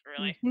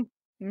 Really.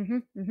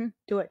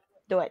 Do it.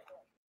 Do it.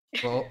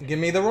 Well, give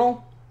me the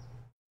roll.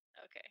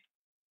 Okay.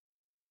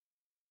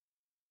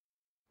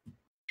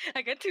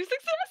 I got 2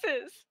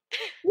 successes.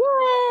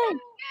 Yay!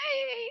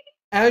 Yay!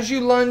 As you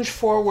lunge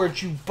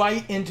forward, you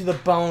bite into the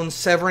bone,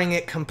 severing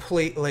it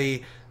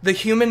completely. The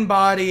human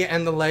body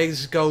and the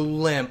legs go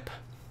limp.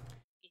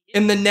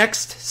 In the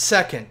next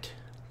second,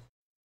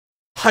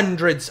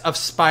 hundreds of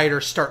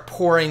spiders start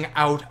pouring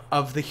out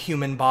of the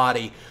human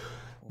body.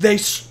 They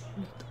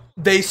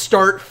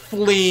start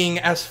fleeing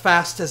as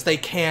fast as they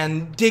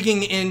can,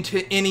 digging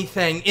into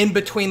anything in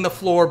between the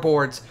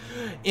floorboards,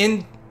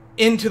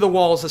 into the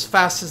walls as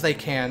fast as they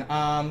can.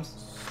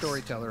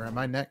 Storyteller, am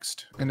I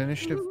next in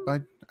initiative?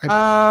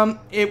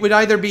 It would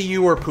either be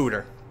you or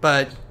Pooter,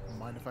 but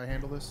Mind if I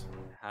handle this?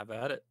 Have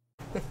at it.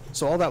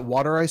 So all that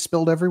water I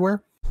spilled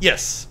everywhere,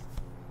 yes.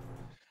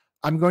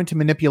 I'm going to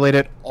manipulate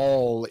it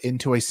all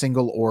into a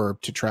single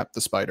orb to trap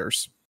the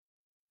spiders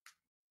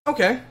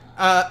Okay.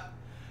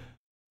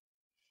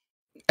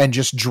 and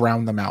just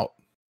drown them out.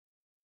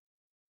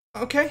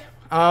 Okay.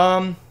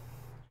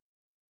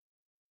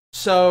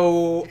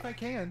 So, If I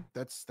can,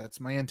 that's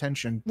my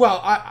intention. well,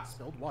 I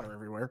spilled water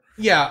everywhere.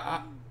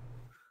 yeah.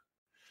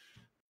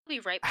 Be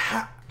right.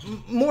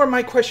 More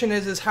my question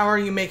is how are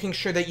you making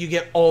sure that you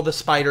get all the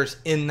spiders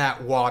in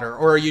that water,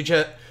 or are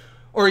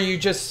you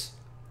just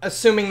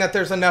assuming that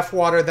there's enough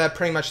water that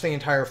pretty much the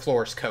entire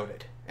floor is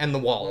coated and the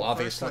wall, Well,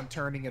 obviously. first I'm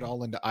turning it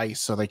all into ice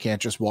so they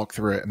can't just walk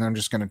through it, and then I'm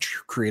just going to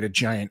create a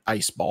giant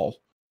ice ball.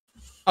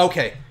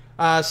 Okay.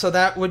 So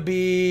that would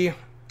be.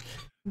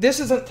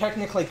 This isn't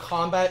technically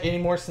combat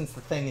anymore since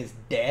the thing is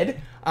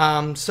dead.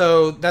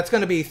 So that's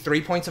going to be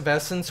 3 points of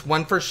essence.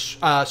 1 for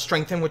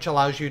strengthen, which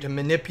allows you to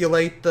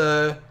manipulate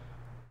the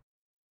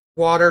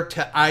water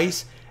to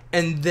ice,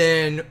 and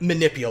then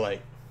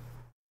manipulate.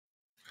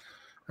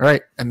 All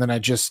right, and then I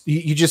just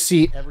you just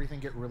see everything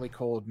get really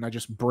cold, and I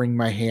just bring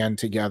my hand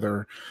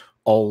together,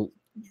 all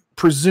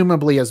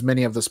presumably as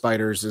many of the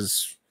spiders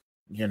as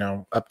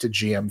up to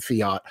GM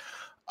fiat,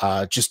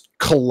 just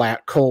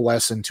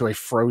coalesce into a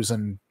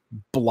frozen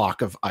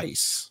block of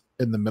ice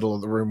in the middle of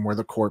the room where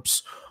the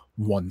corpse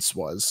once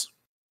was.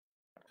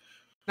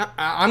 Now,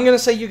 I'm going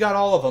to say you got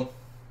all of them.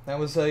 That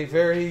was a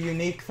very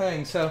unique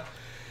thing. So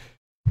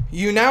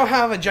you now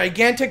have a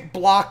gigantic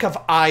block of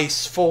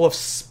ice full of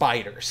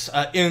spiders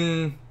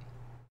in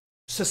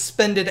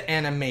suspended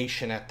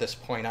animation at this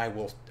point, I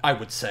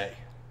would say.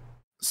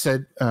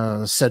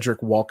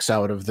 Cedric walks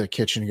out of the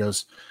kitchen and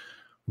goes,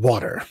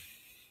 "Water.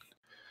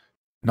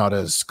 Not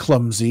as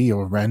clumsy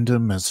or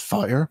random as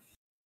fire.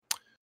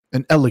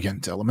 An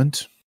elegant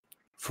element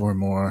for a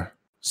more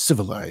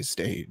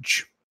civilized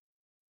age."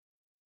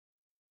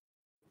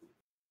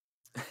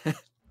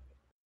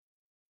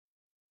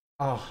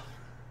 Oh.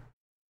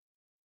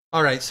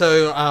 All right,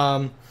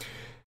 so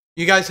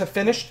you guys have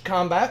finished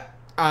combat.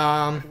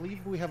 I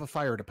believe we have a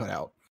fire to put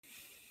out.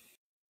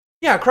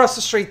 Yeah, across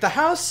the street, the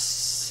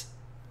house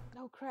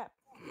Oh crap.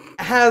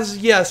 has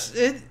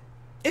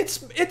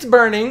it's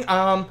burning.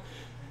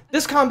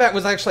 This combat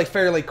was actually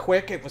fairly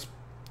quick. It was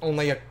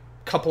only a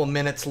couple of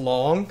minutes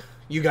long.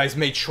 you guys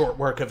made short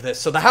work of this,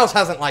 so the house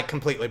hasn't like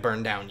completely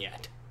burned down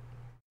yet.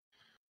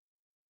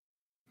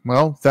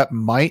 Well, that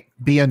might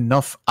be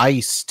enough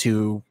ice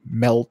to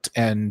melt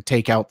and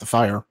take out the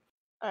fire.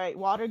 All right,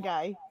 water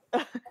guy.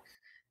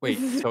 Wait,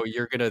 so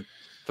you're gonna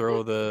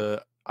throw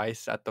the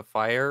ice at the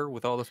fire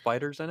with all the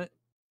spiders in it?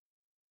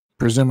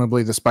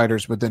 Presumably, the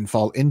spiders would then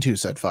fall into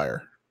said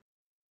fire.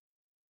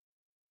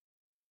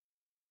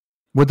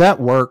 Would that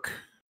work?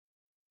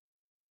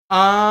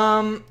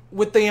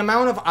 With the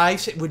amount of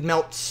ice, it would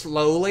melt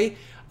slowly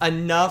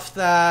enough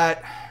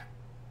that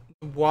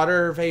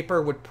water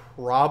vapor would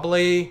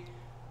probably.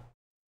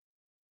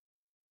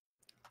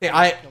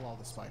 Yeah, Kill all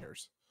the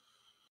spiders.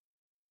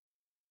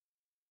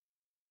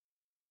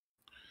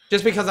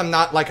 just because I'm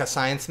not like a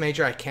science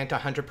major, I can't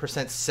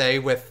 100% say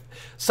with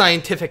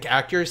scientific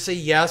accuracy,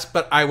 yes,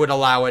 but I would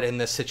allow it in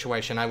this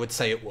situation. I would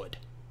say it would.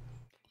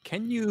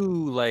 Can you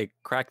like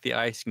crack the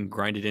ice and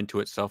grind it into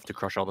itself to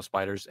crush all the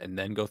spiders and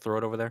then go throw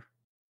it over there?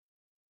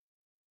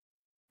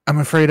 I'm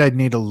afraid I'd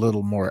need a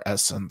little more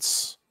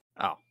essence.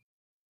 Oh.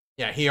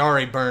 Yeah, he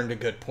already burned a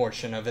good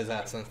portion of his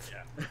essence.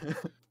 Yeah.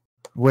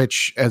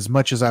 Which, as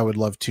much as I would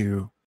love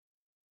to...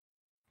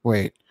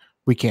 Wait,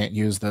 we can't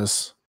use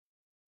this.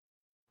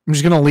 I'm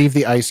just going to leave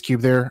the ice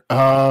cube there.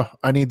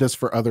 I need this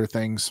for other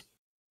things.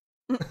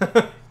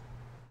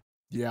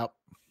 Yep.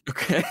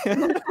 Okay.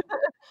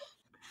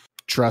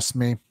 Trust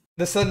me.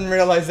 The sudden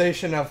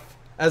realization of,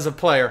 as a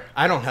player,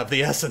 I don't have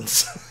the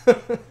essence.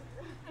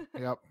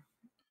 Yep.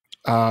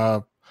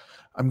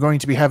 I'm going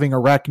to be having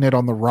arachnid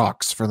on the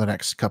rocks for the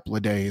next couple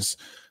of days.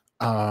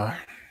 Crunchy.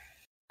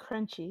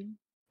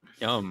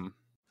 Yum.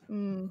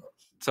 Mm.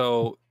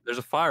 So there's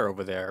a fire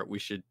over there. We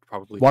should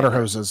probably Water get it.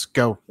 hoses,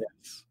 go.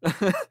 Yes.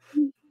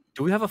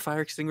 Do we have a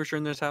fire extinguisher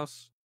in this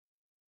house?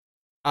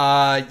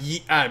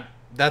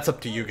 That's up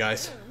to you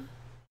guys.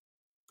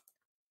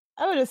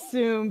 I would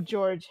assume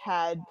George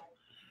had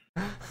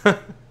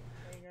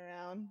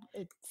around.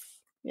 It's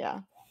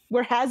yeah.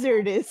 We're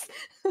hazardous.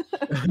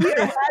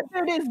 We're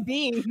hazardous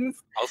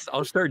beings.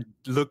 I'll start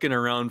looking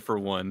around for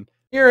one.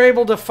 You're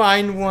able to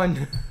find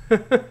one.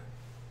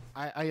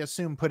 I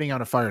assume putting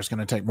out a fire is going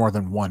to take more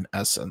than one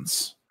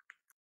essence.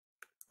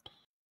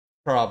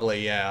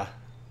 Probably, yeah.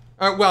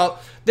 Well,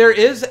 there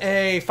is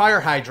a fire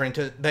hydrant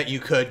that you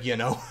could,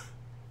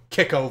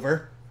 kick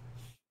over.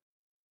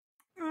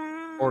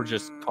 Or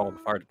just call the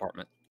fire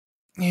department.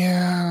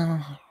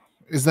 Yeah.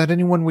 Is that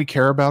anyone we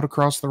care about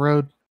across the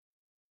road?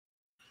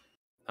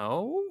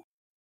 No?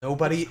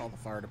 Nobody. Call the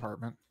fire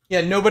department.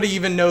 Yeah, nobody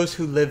even knows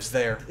who lives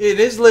there. It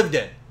is lived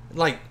in.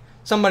 Like,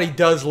 somebody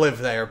does live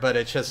there, but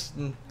it's just...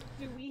 Do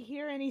we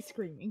hear any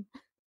screaming?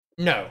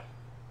 No.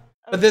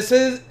 But this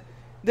is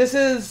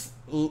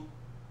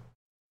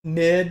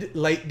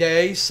late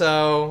day,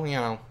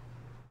 so,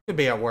 could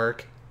be at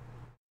work.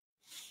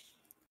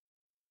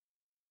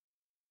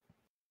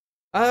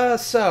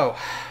 So,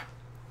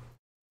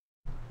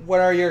 what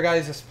are your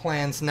guys'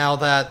 plans now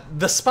that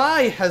the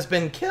spy has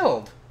been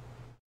killed?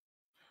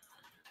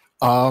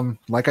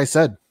 Like I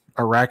said,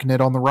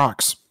 arachnid on the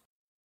rocks.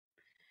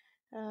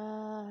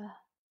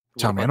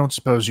 Tommy, I don't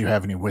suppose you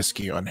have any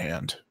whiskey on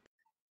hand.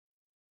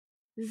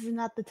 This is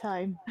not the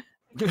time.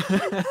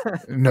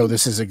 No,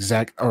 this is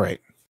exact. All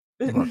right.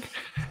 Look,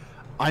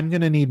 I'm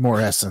gonna need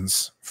more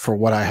essence for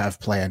what I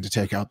have planned to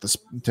take out The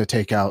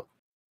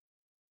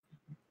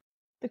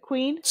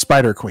queen?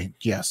 Spider Queen.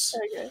 Yes.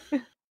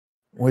 Okay.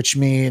 Which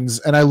means,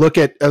 and I look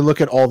at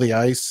all the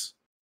ice.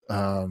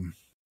 I'm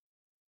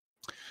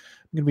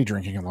gonna be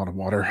drinking a lot of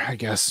water, I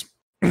guess.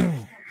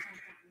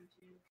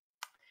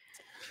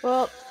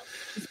 Well,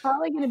 she's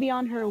probably going to be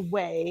on her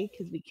way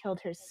because we killed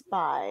her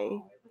spy.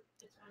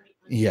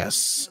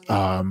 Yes.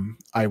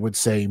 I would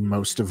say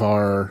most of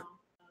our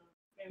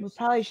We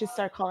probably should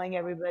start calling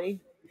everybody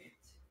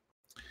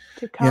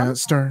to come.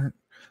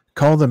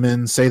 call them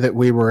in, say that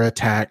we were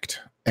attacked,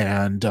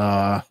 and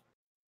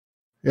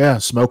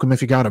smoke them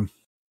if you got them.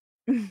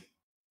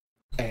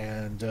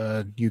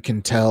 And you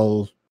can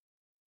tell,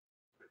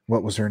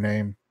 what was her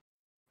name?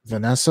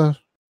 Vanessa?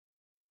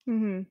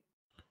 Mm-hmm.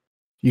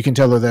 You can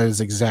tell her that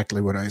is exactly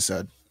what I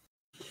said.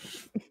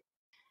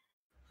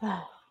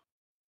 All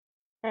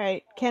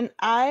right. Can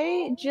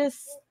I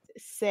just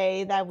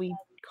say that we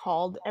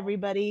called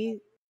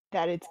everybody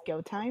that it's go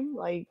time?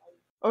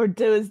 Or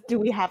do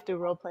we have to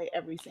roleplay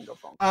every single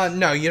phone call?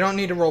 No, you don't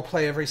need to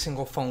roleplay every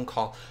single phone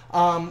call.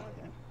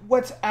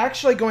 What's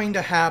actually going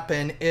to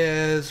happen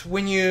is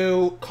when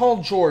you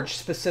call George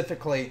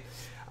specifically,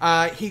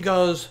 he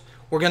goes,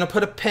 "We're going to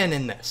put a pin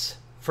in this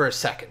for a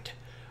second.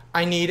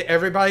 I need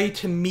everybody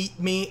to meet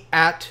me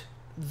at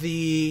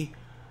the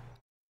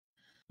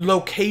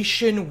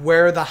location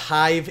where the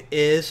hive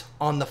is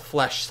on the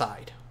flesh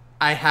side.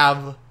 I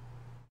have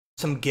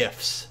some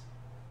gifts."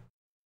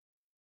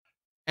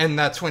 And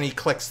that's when he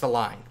clicks the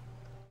line.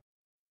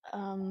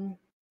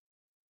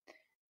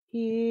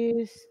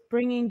 He's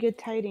bringing good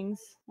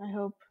tidings, I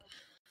hope.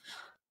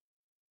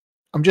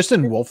 I'm just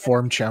in wolf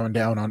form, chowing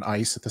down on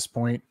ice at this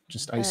point.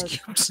 Just ice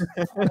cubes.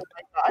 Oh my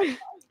god.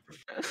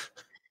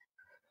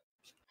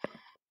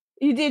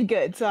 You did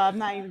good, so I'm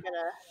not even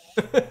gonna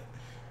I'm not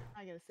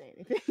gonna say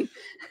anything.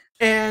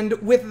 And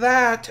with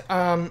that,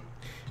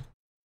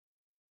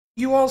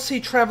 you all see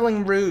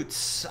Traveling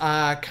Roots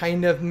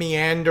kind of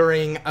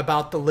meandering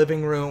about the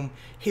living room.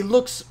 He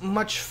looks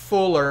much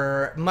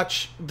fuller,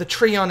 the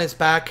tree on his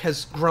back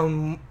has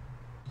grown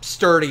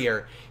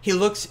sturdier. He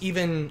looks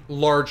even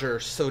larger,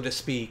 so to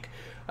speak.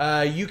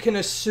 You can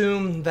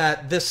assume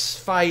that this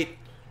fight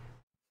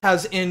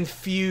has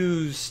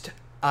infused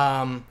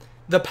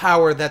the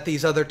power that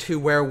these other two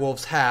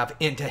werewolves have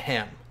into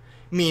him,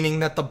 meaning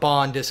that the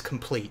bond is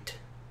complete.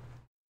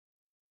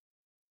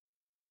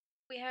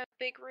 We have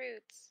big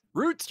roots.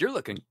 Roots, you're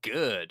looking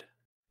good.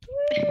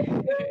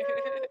 Yay!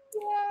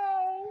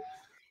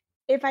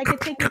 If I could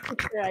take a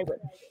picture, I would.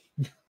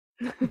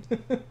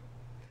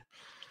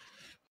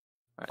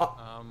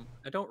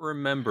 I don't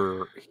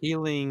remember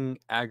healing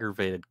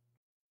aggravated.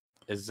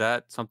 Is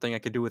that something I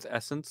could do with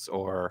essence,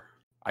 or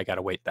I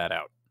gotta wait that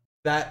out?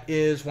 That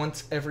is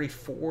once every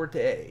 4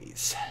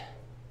 days.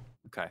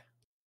 Okay.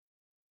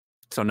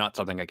 So not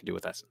something I could do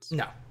with essence.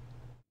 No.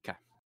 Okay.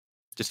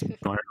 Just wanted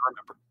to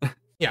remember.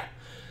 Yeah.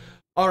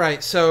 All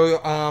right.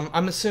 So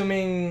I'm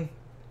assuming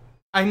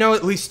I know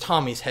at least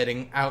Tommy's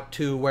heading out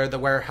to where the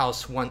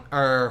warehouse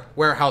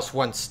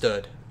once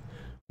stood,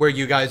 where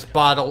you guys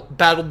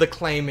battled the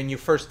claim and you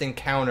first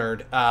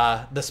encountered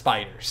the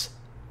spiders.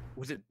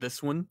 Was it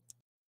this one?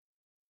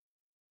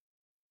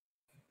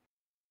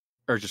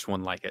 Or just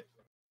one like it?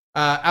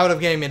 Out of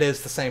game, it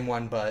is the same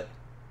one, but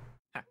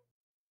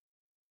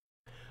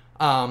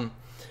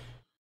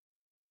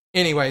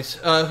anyways,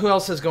 who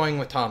else is going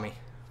with Tommy?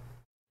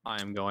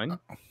 I am going.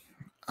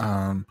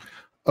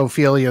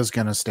 Ophelia's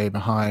going to stay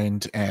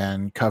behind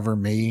and cover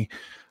me.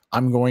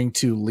 I'm going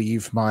to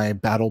leave my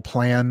battle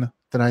plan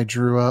that I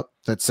drew up,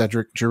 that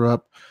Cedric drew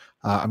up.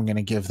 I'm going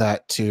to give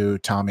that to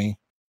Tommy.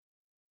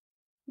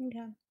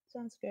 Okay,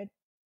 sounds good.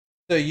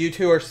 So you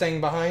two are staying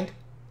behind?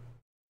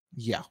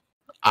 Yeah.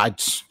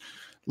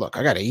 Look,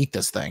 I got to eat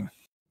this thing.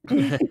 How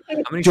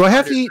many Do I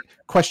have to spiders- eat?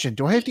 Question: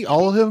 do I have to eat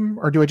all of them,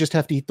 or do I just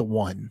have to eat the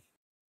one?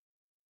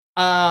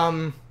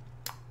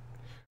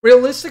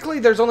 Realistically,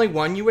 there's only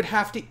one you would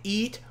have to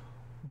eat,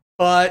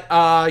 but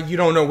you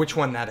don't know which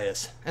one that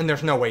is, and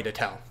there's no way to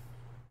tell.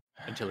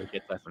 until it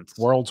gets essence?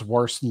 World's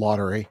worst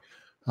lottery.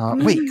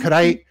 Wait, could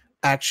I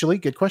actually?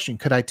 Good question.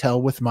 Could I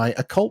tell with my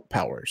occult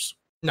powers?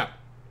 No.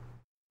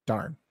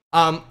 Darn.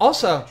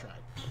 Also,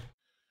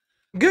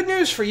 good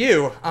news for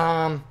you.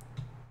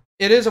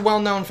 It is a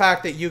well-known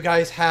fact that you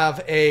guys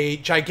have a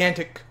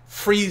gigantic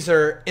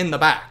freezer in the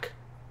back.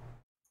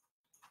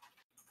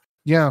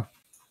 Yeah.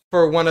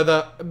 For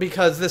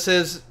because this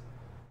is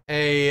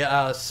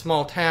a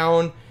small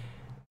town,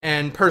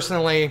 and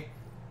personally,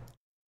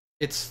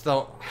 it's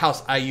the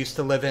house I used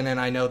to live in, and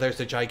I know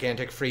there's a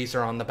gigantic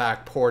freezer on the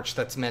back porch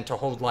that's meant to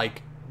hold,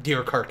 like,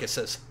 deer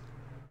carcasses.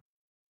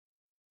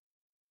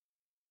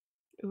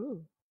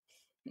 Ooh.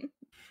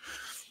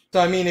 So,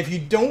 I mean, if you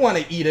don't want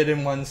to eat it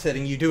in one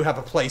sitting, you do have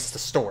a place to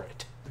store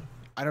it.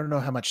 I don't know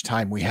how much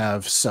time we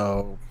have,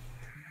 so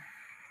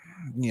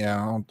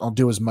yeah, I'll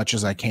do as much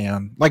as I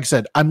can. Like I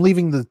said, I'm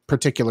leaving the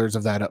particulars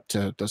of that up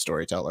to the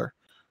storyteller.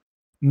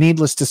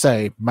 Needless to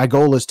say, my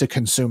goal is to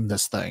consume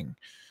this thing,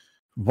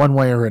 one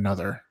way or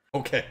another.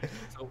 Okay.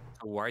 So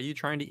why are you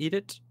trying to eat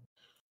it?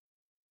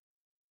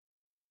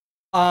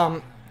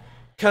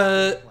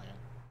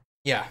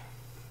 Yeah.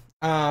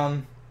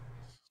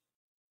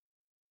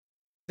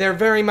 They're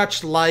very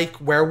much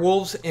like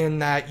werewolves in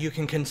that you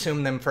can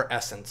consume them for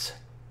essence.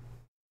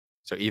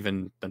 So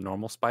even the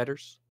normal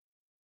spiders?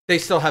 They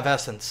still have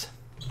essence.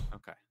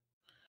 Okay.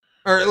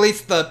 Or at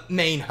least the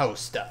main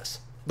host does.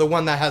 The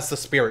one that has the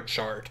spirit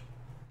shard.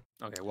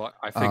 Okay, well,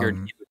 I figured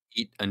he would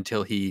eat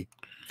until he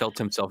felt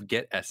himself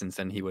get essence,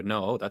 and he would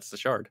know, oh, that's the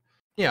shard.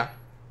 Yeah.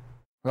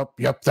 Oh,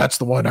 yep, that's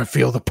the one. I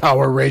feel the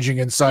power raging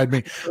inside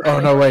me. Oh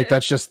no, wait,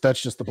 that's just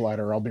the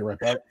bladder. I'll be right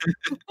back.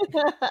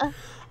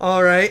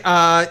 All right.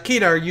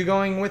 Keita, are you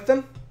going with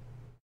them?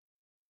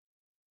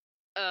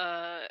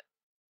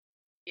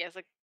 Yes,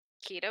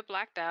 Akita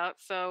blacked out,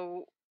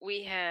 so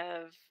we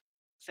have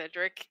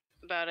Cedric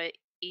about to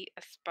eat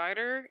a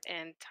spider,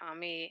 and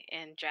Tommy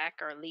and Jack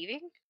are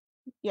leaving.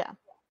 Yeah,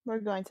 we're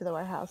going to the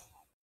warehouse.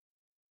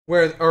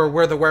 Where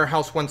the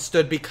warehouse once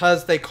stood,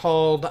 because they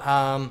called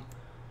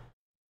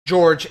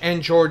George,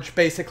 and George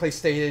basically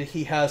stated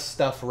he has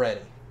stuff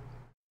ready.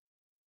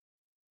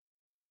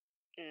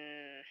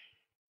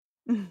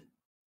 You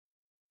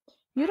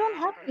don't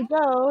have to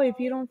go if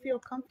you don't feel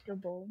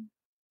comfortable.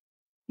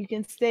 You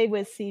can stay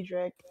with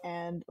Cedric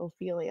and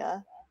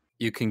Ophelia.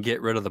 You can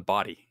get rid of the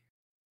body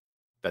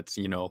that's,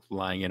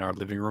 lying in our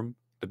living room,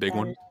 the big That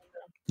one. is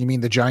You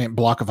mean the giant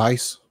block of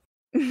ice?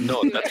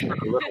 No, that's for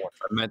the little one.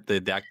 I meant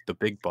the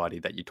big body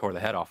that you tore the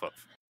head off of.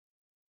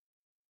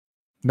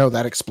 No,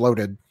 that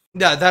exploded.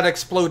 Yeah, that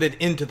exploded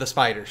into the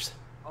spiders.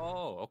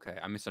 Oh, okay.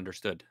 I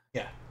misunderstood.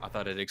 Yeah. I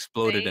thought it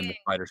exploded and the They-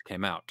 spiders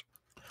came out,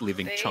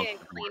 leaving Stay chunks.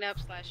 and clean up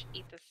 /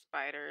 eat the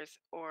spiders,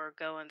 or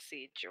go and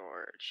see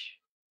George.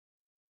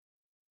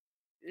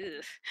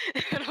 Ugh.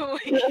 I don't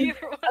like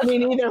either one. I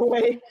mean, either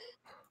way.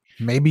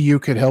 Maybe you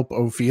could help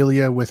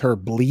Ophelia with her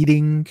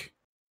bleeding.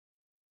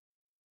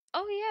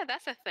 Oh yeah,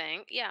 that's a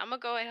thing. Yeah, I'm gonna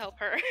go and help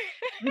her.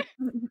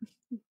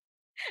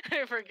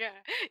 I forgot.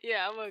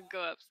 Yeah, I'm gonna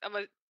go up. I'm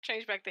gonna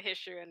change back the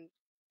history and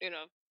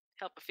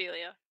help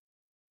Ophelia.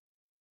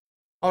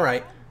 All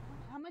right.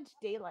 How much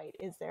daylight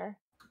is there?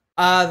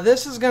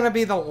 This is going to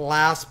be the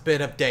last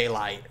bit of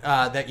daylight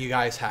that you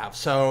guys have.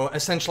 So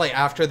essentially,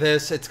 after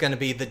this, it's going to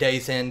be the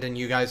day's end, and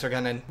you guys are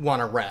going to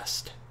want to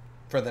rest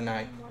for the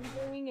night. I'm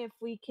wondering if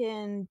we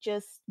can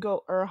just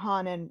go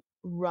Urhan and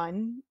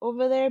run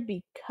over there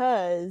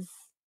because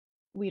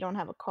we don't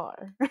have a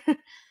car.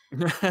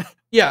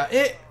 Yeah,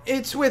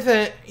 it's with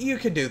it. You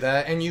could do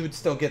that, and you would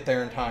still get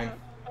there in time.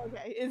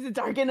 Okay, is it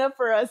dark enough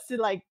for us to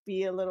like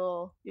be a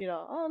little,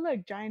 oh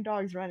look, giant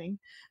dog's running?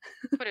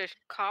 Put a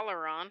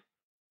collar on.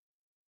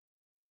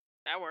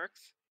 That works.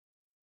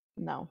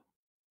 No.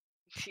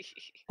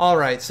 All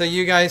right, so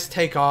you guys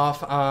take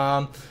off.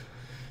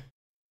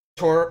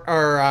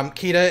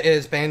 Kita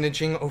is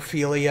bandaging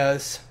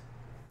Ophelia's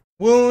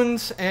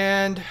wounds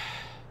and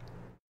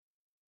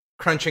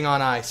crunching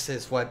on ice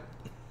is what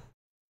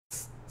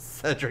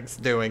Cedric's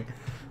doing.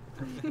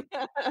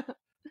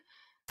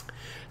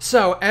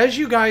 So as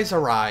you guys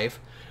arrive,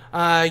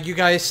 you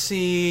guys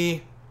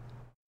see.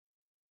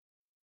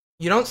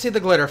 You don't see the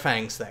glitter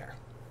fangs there.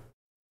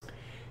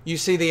 You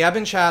see the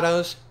ebon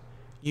shadows.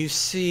 You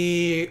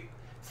see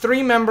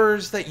 3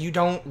 members that you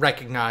don't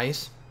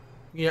recognize.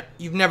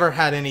 You've never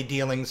had any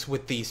dealings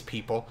with these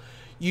people.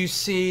 You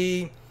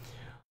see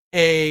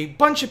a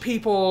bunch of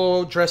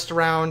people dressed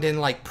around in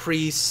like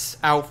priests'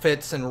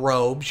 outfits and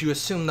robes. You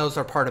assume those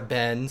are part of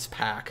Ben's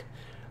pack.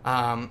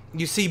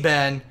 You see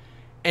Ben,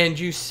 and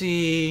you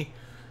see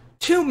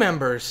 2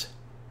 members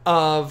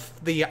of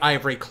the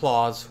Ivory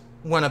Claws,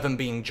 one of them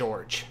being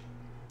George.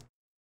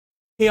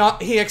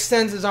 He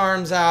extends his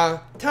arms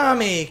out.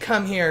 Tommy,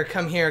 come here,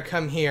 come here,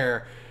 come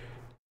here.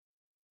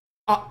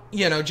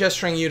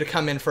 Gesturing you to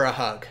come in for a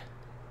hug.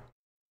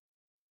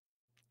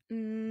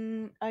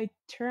 I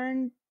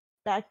turn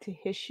back to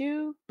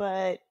Hishu,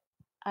 but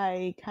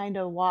I kind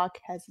of walk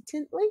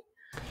hesitantly.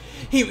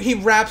 He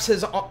wraps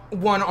his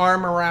one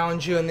arm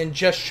around you and then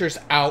gestures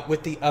out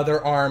with the other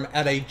arm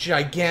at a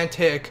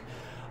gigantic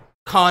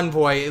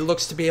convoy. It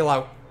looks to be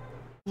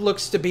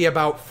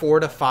about 4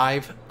 to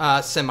 5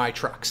 semi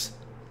trucks.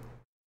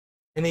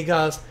 And he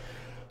goes,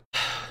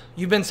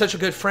 "You've been such a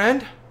good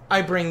friend.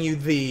 I bring you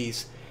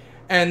these."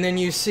 And then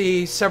you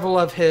see several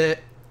of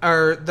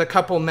the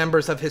couple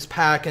members of his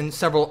pack and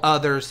several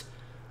others,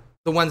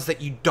 the ones that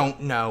you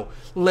don't know,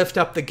 lift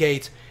up the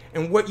gates.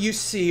 And what you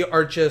see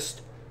are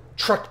just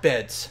truck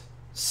beds,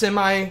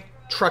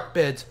 semi-truck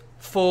beds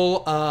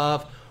full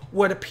of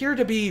what appear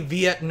to be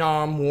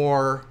Vietnam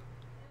War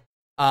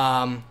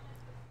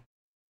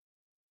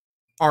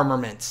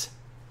armaments.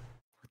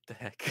 What the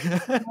heck?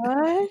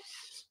 What?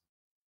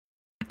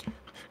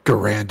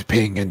 Garand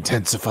ping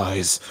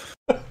intensifies.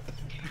 Wait.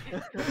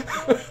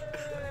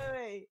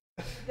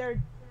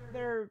 They're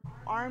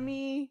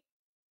army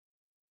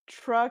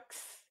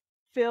trucks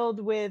filled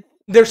with.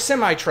 They're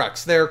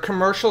semi-trucks. They're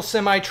commercial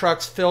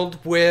semi-trucks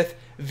filled with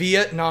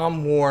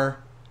Vietnam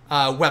War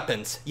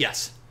weapons.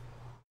 Yes.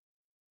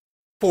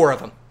 4 of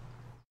them.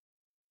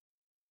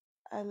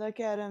 I look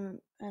at him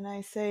and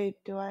I say,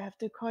 "Do I have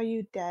to call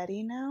you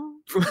daddy now?"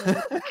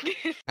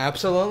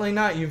 Absolutely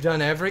not.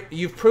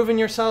 You've proven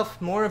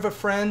yourself more of a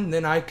friend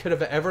than I could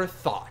have ever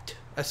thought,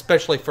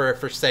 especially for a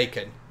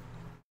Forsaken.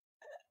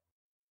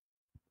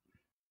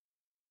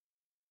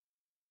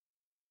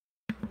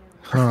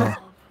 Huh.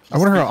 I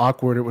wonder how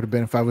awkward it would have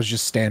been if I was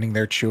just standing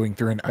there chewing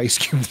through an ice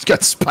cube that's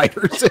got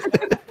spiders in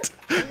it.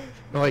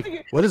 I'm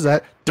like, what is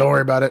that? Don't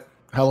worry about it.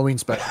 Halloween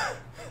spider.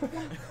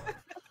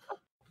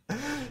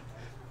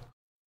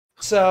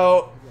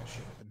 So,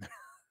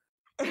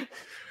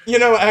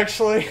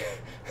 actually,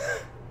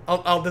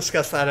 I'll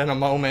discuss that in a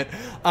moment.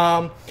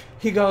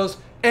 He goes,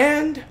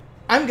 and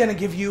I'm going to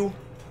give you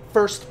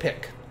first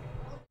pick.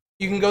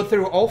 You can go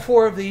through all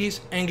 4 of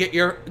these and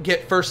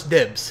get first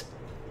dibs.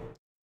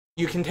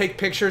 You can take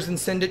pictures and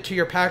send it to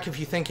your pack if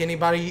you think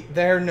anybody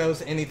there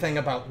knows anything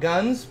about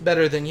guns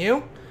better than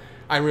you.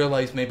 I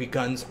realize maybe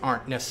guns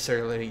aren't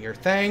necessarily your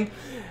thing.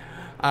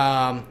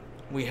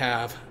 We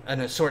have an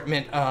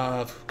assortment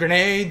of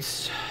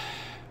grenades,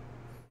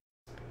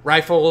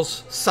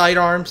 rifles,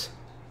 sidearms.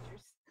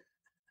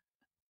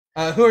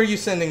 Who are you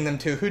sending them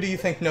to? Who do you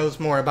think knows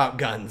more about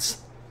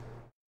guns?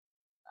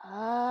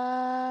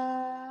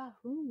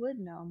 Who would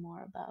know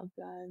more about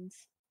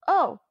guns?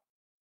 Oh,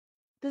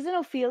 doesn't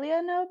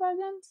Ophelia know about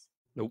guns?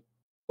 Nope.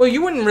 Well,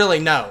 you wouldn't really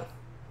know.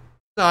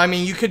 So, I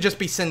mean, you could just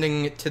be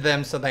sending it to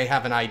them so they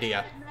have an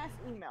idea. Mass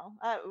email.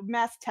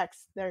 Mass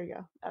text. There you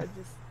go. I would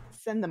just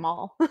send them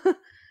all.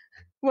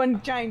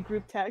 One giant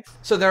group text.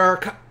 So there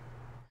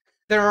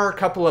are a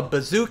couple of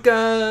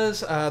bazookas.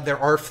 There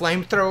are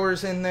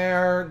flamethrowers in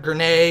there,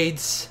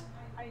 grenades.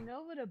 I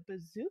know what a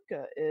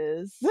bazooka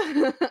is.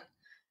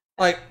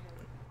 Like,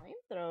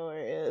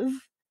 Flamethrower is.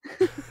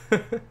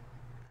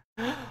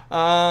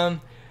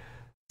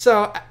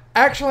 So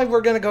actually,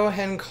 we're gonna go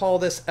ahead and call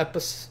this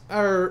episode.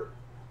 Or,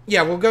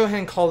 yeah, we'll go ahead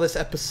and call this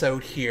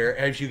episode here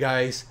as you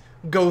guys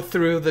go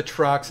through the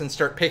trucks and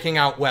start picking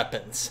out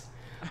weapons.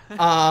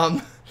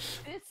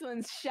 This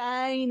one's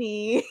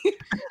shiny.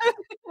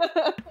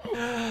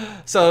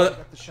 So,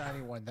 Got the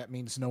shiny one. That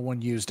means no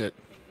one used it.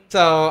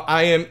 so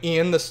I am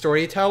Ian, the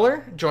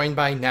storyteller, joined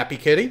by Nappy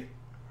Kitty,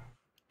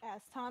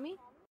 Ask Tommy.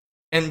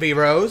 Envy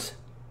Rose,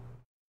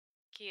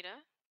 Kita.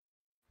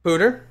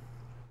 Pooter,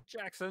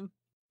 Jackson.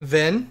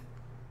 Vin,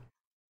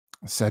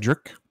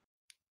 Cedric.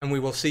 and we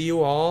will see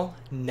you all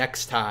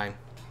next time.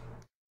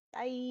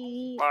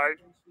 Bye. Bye.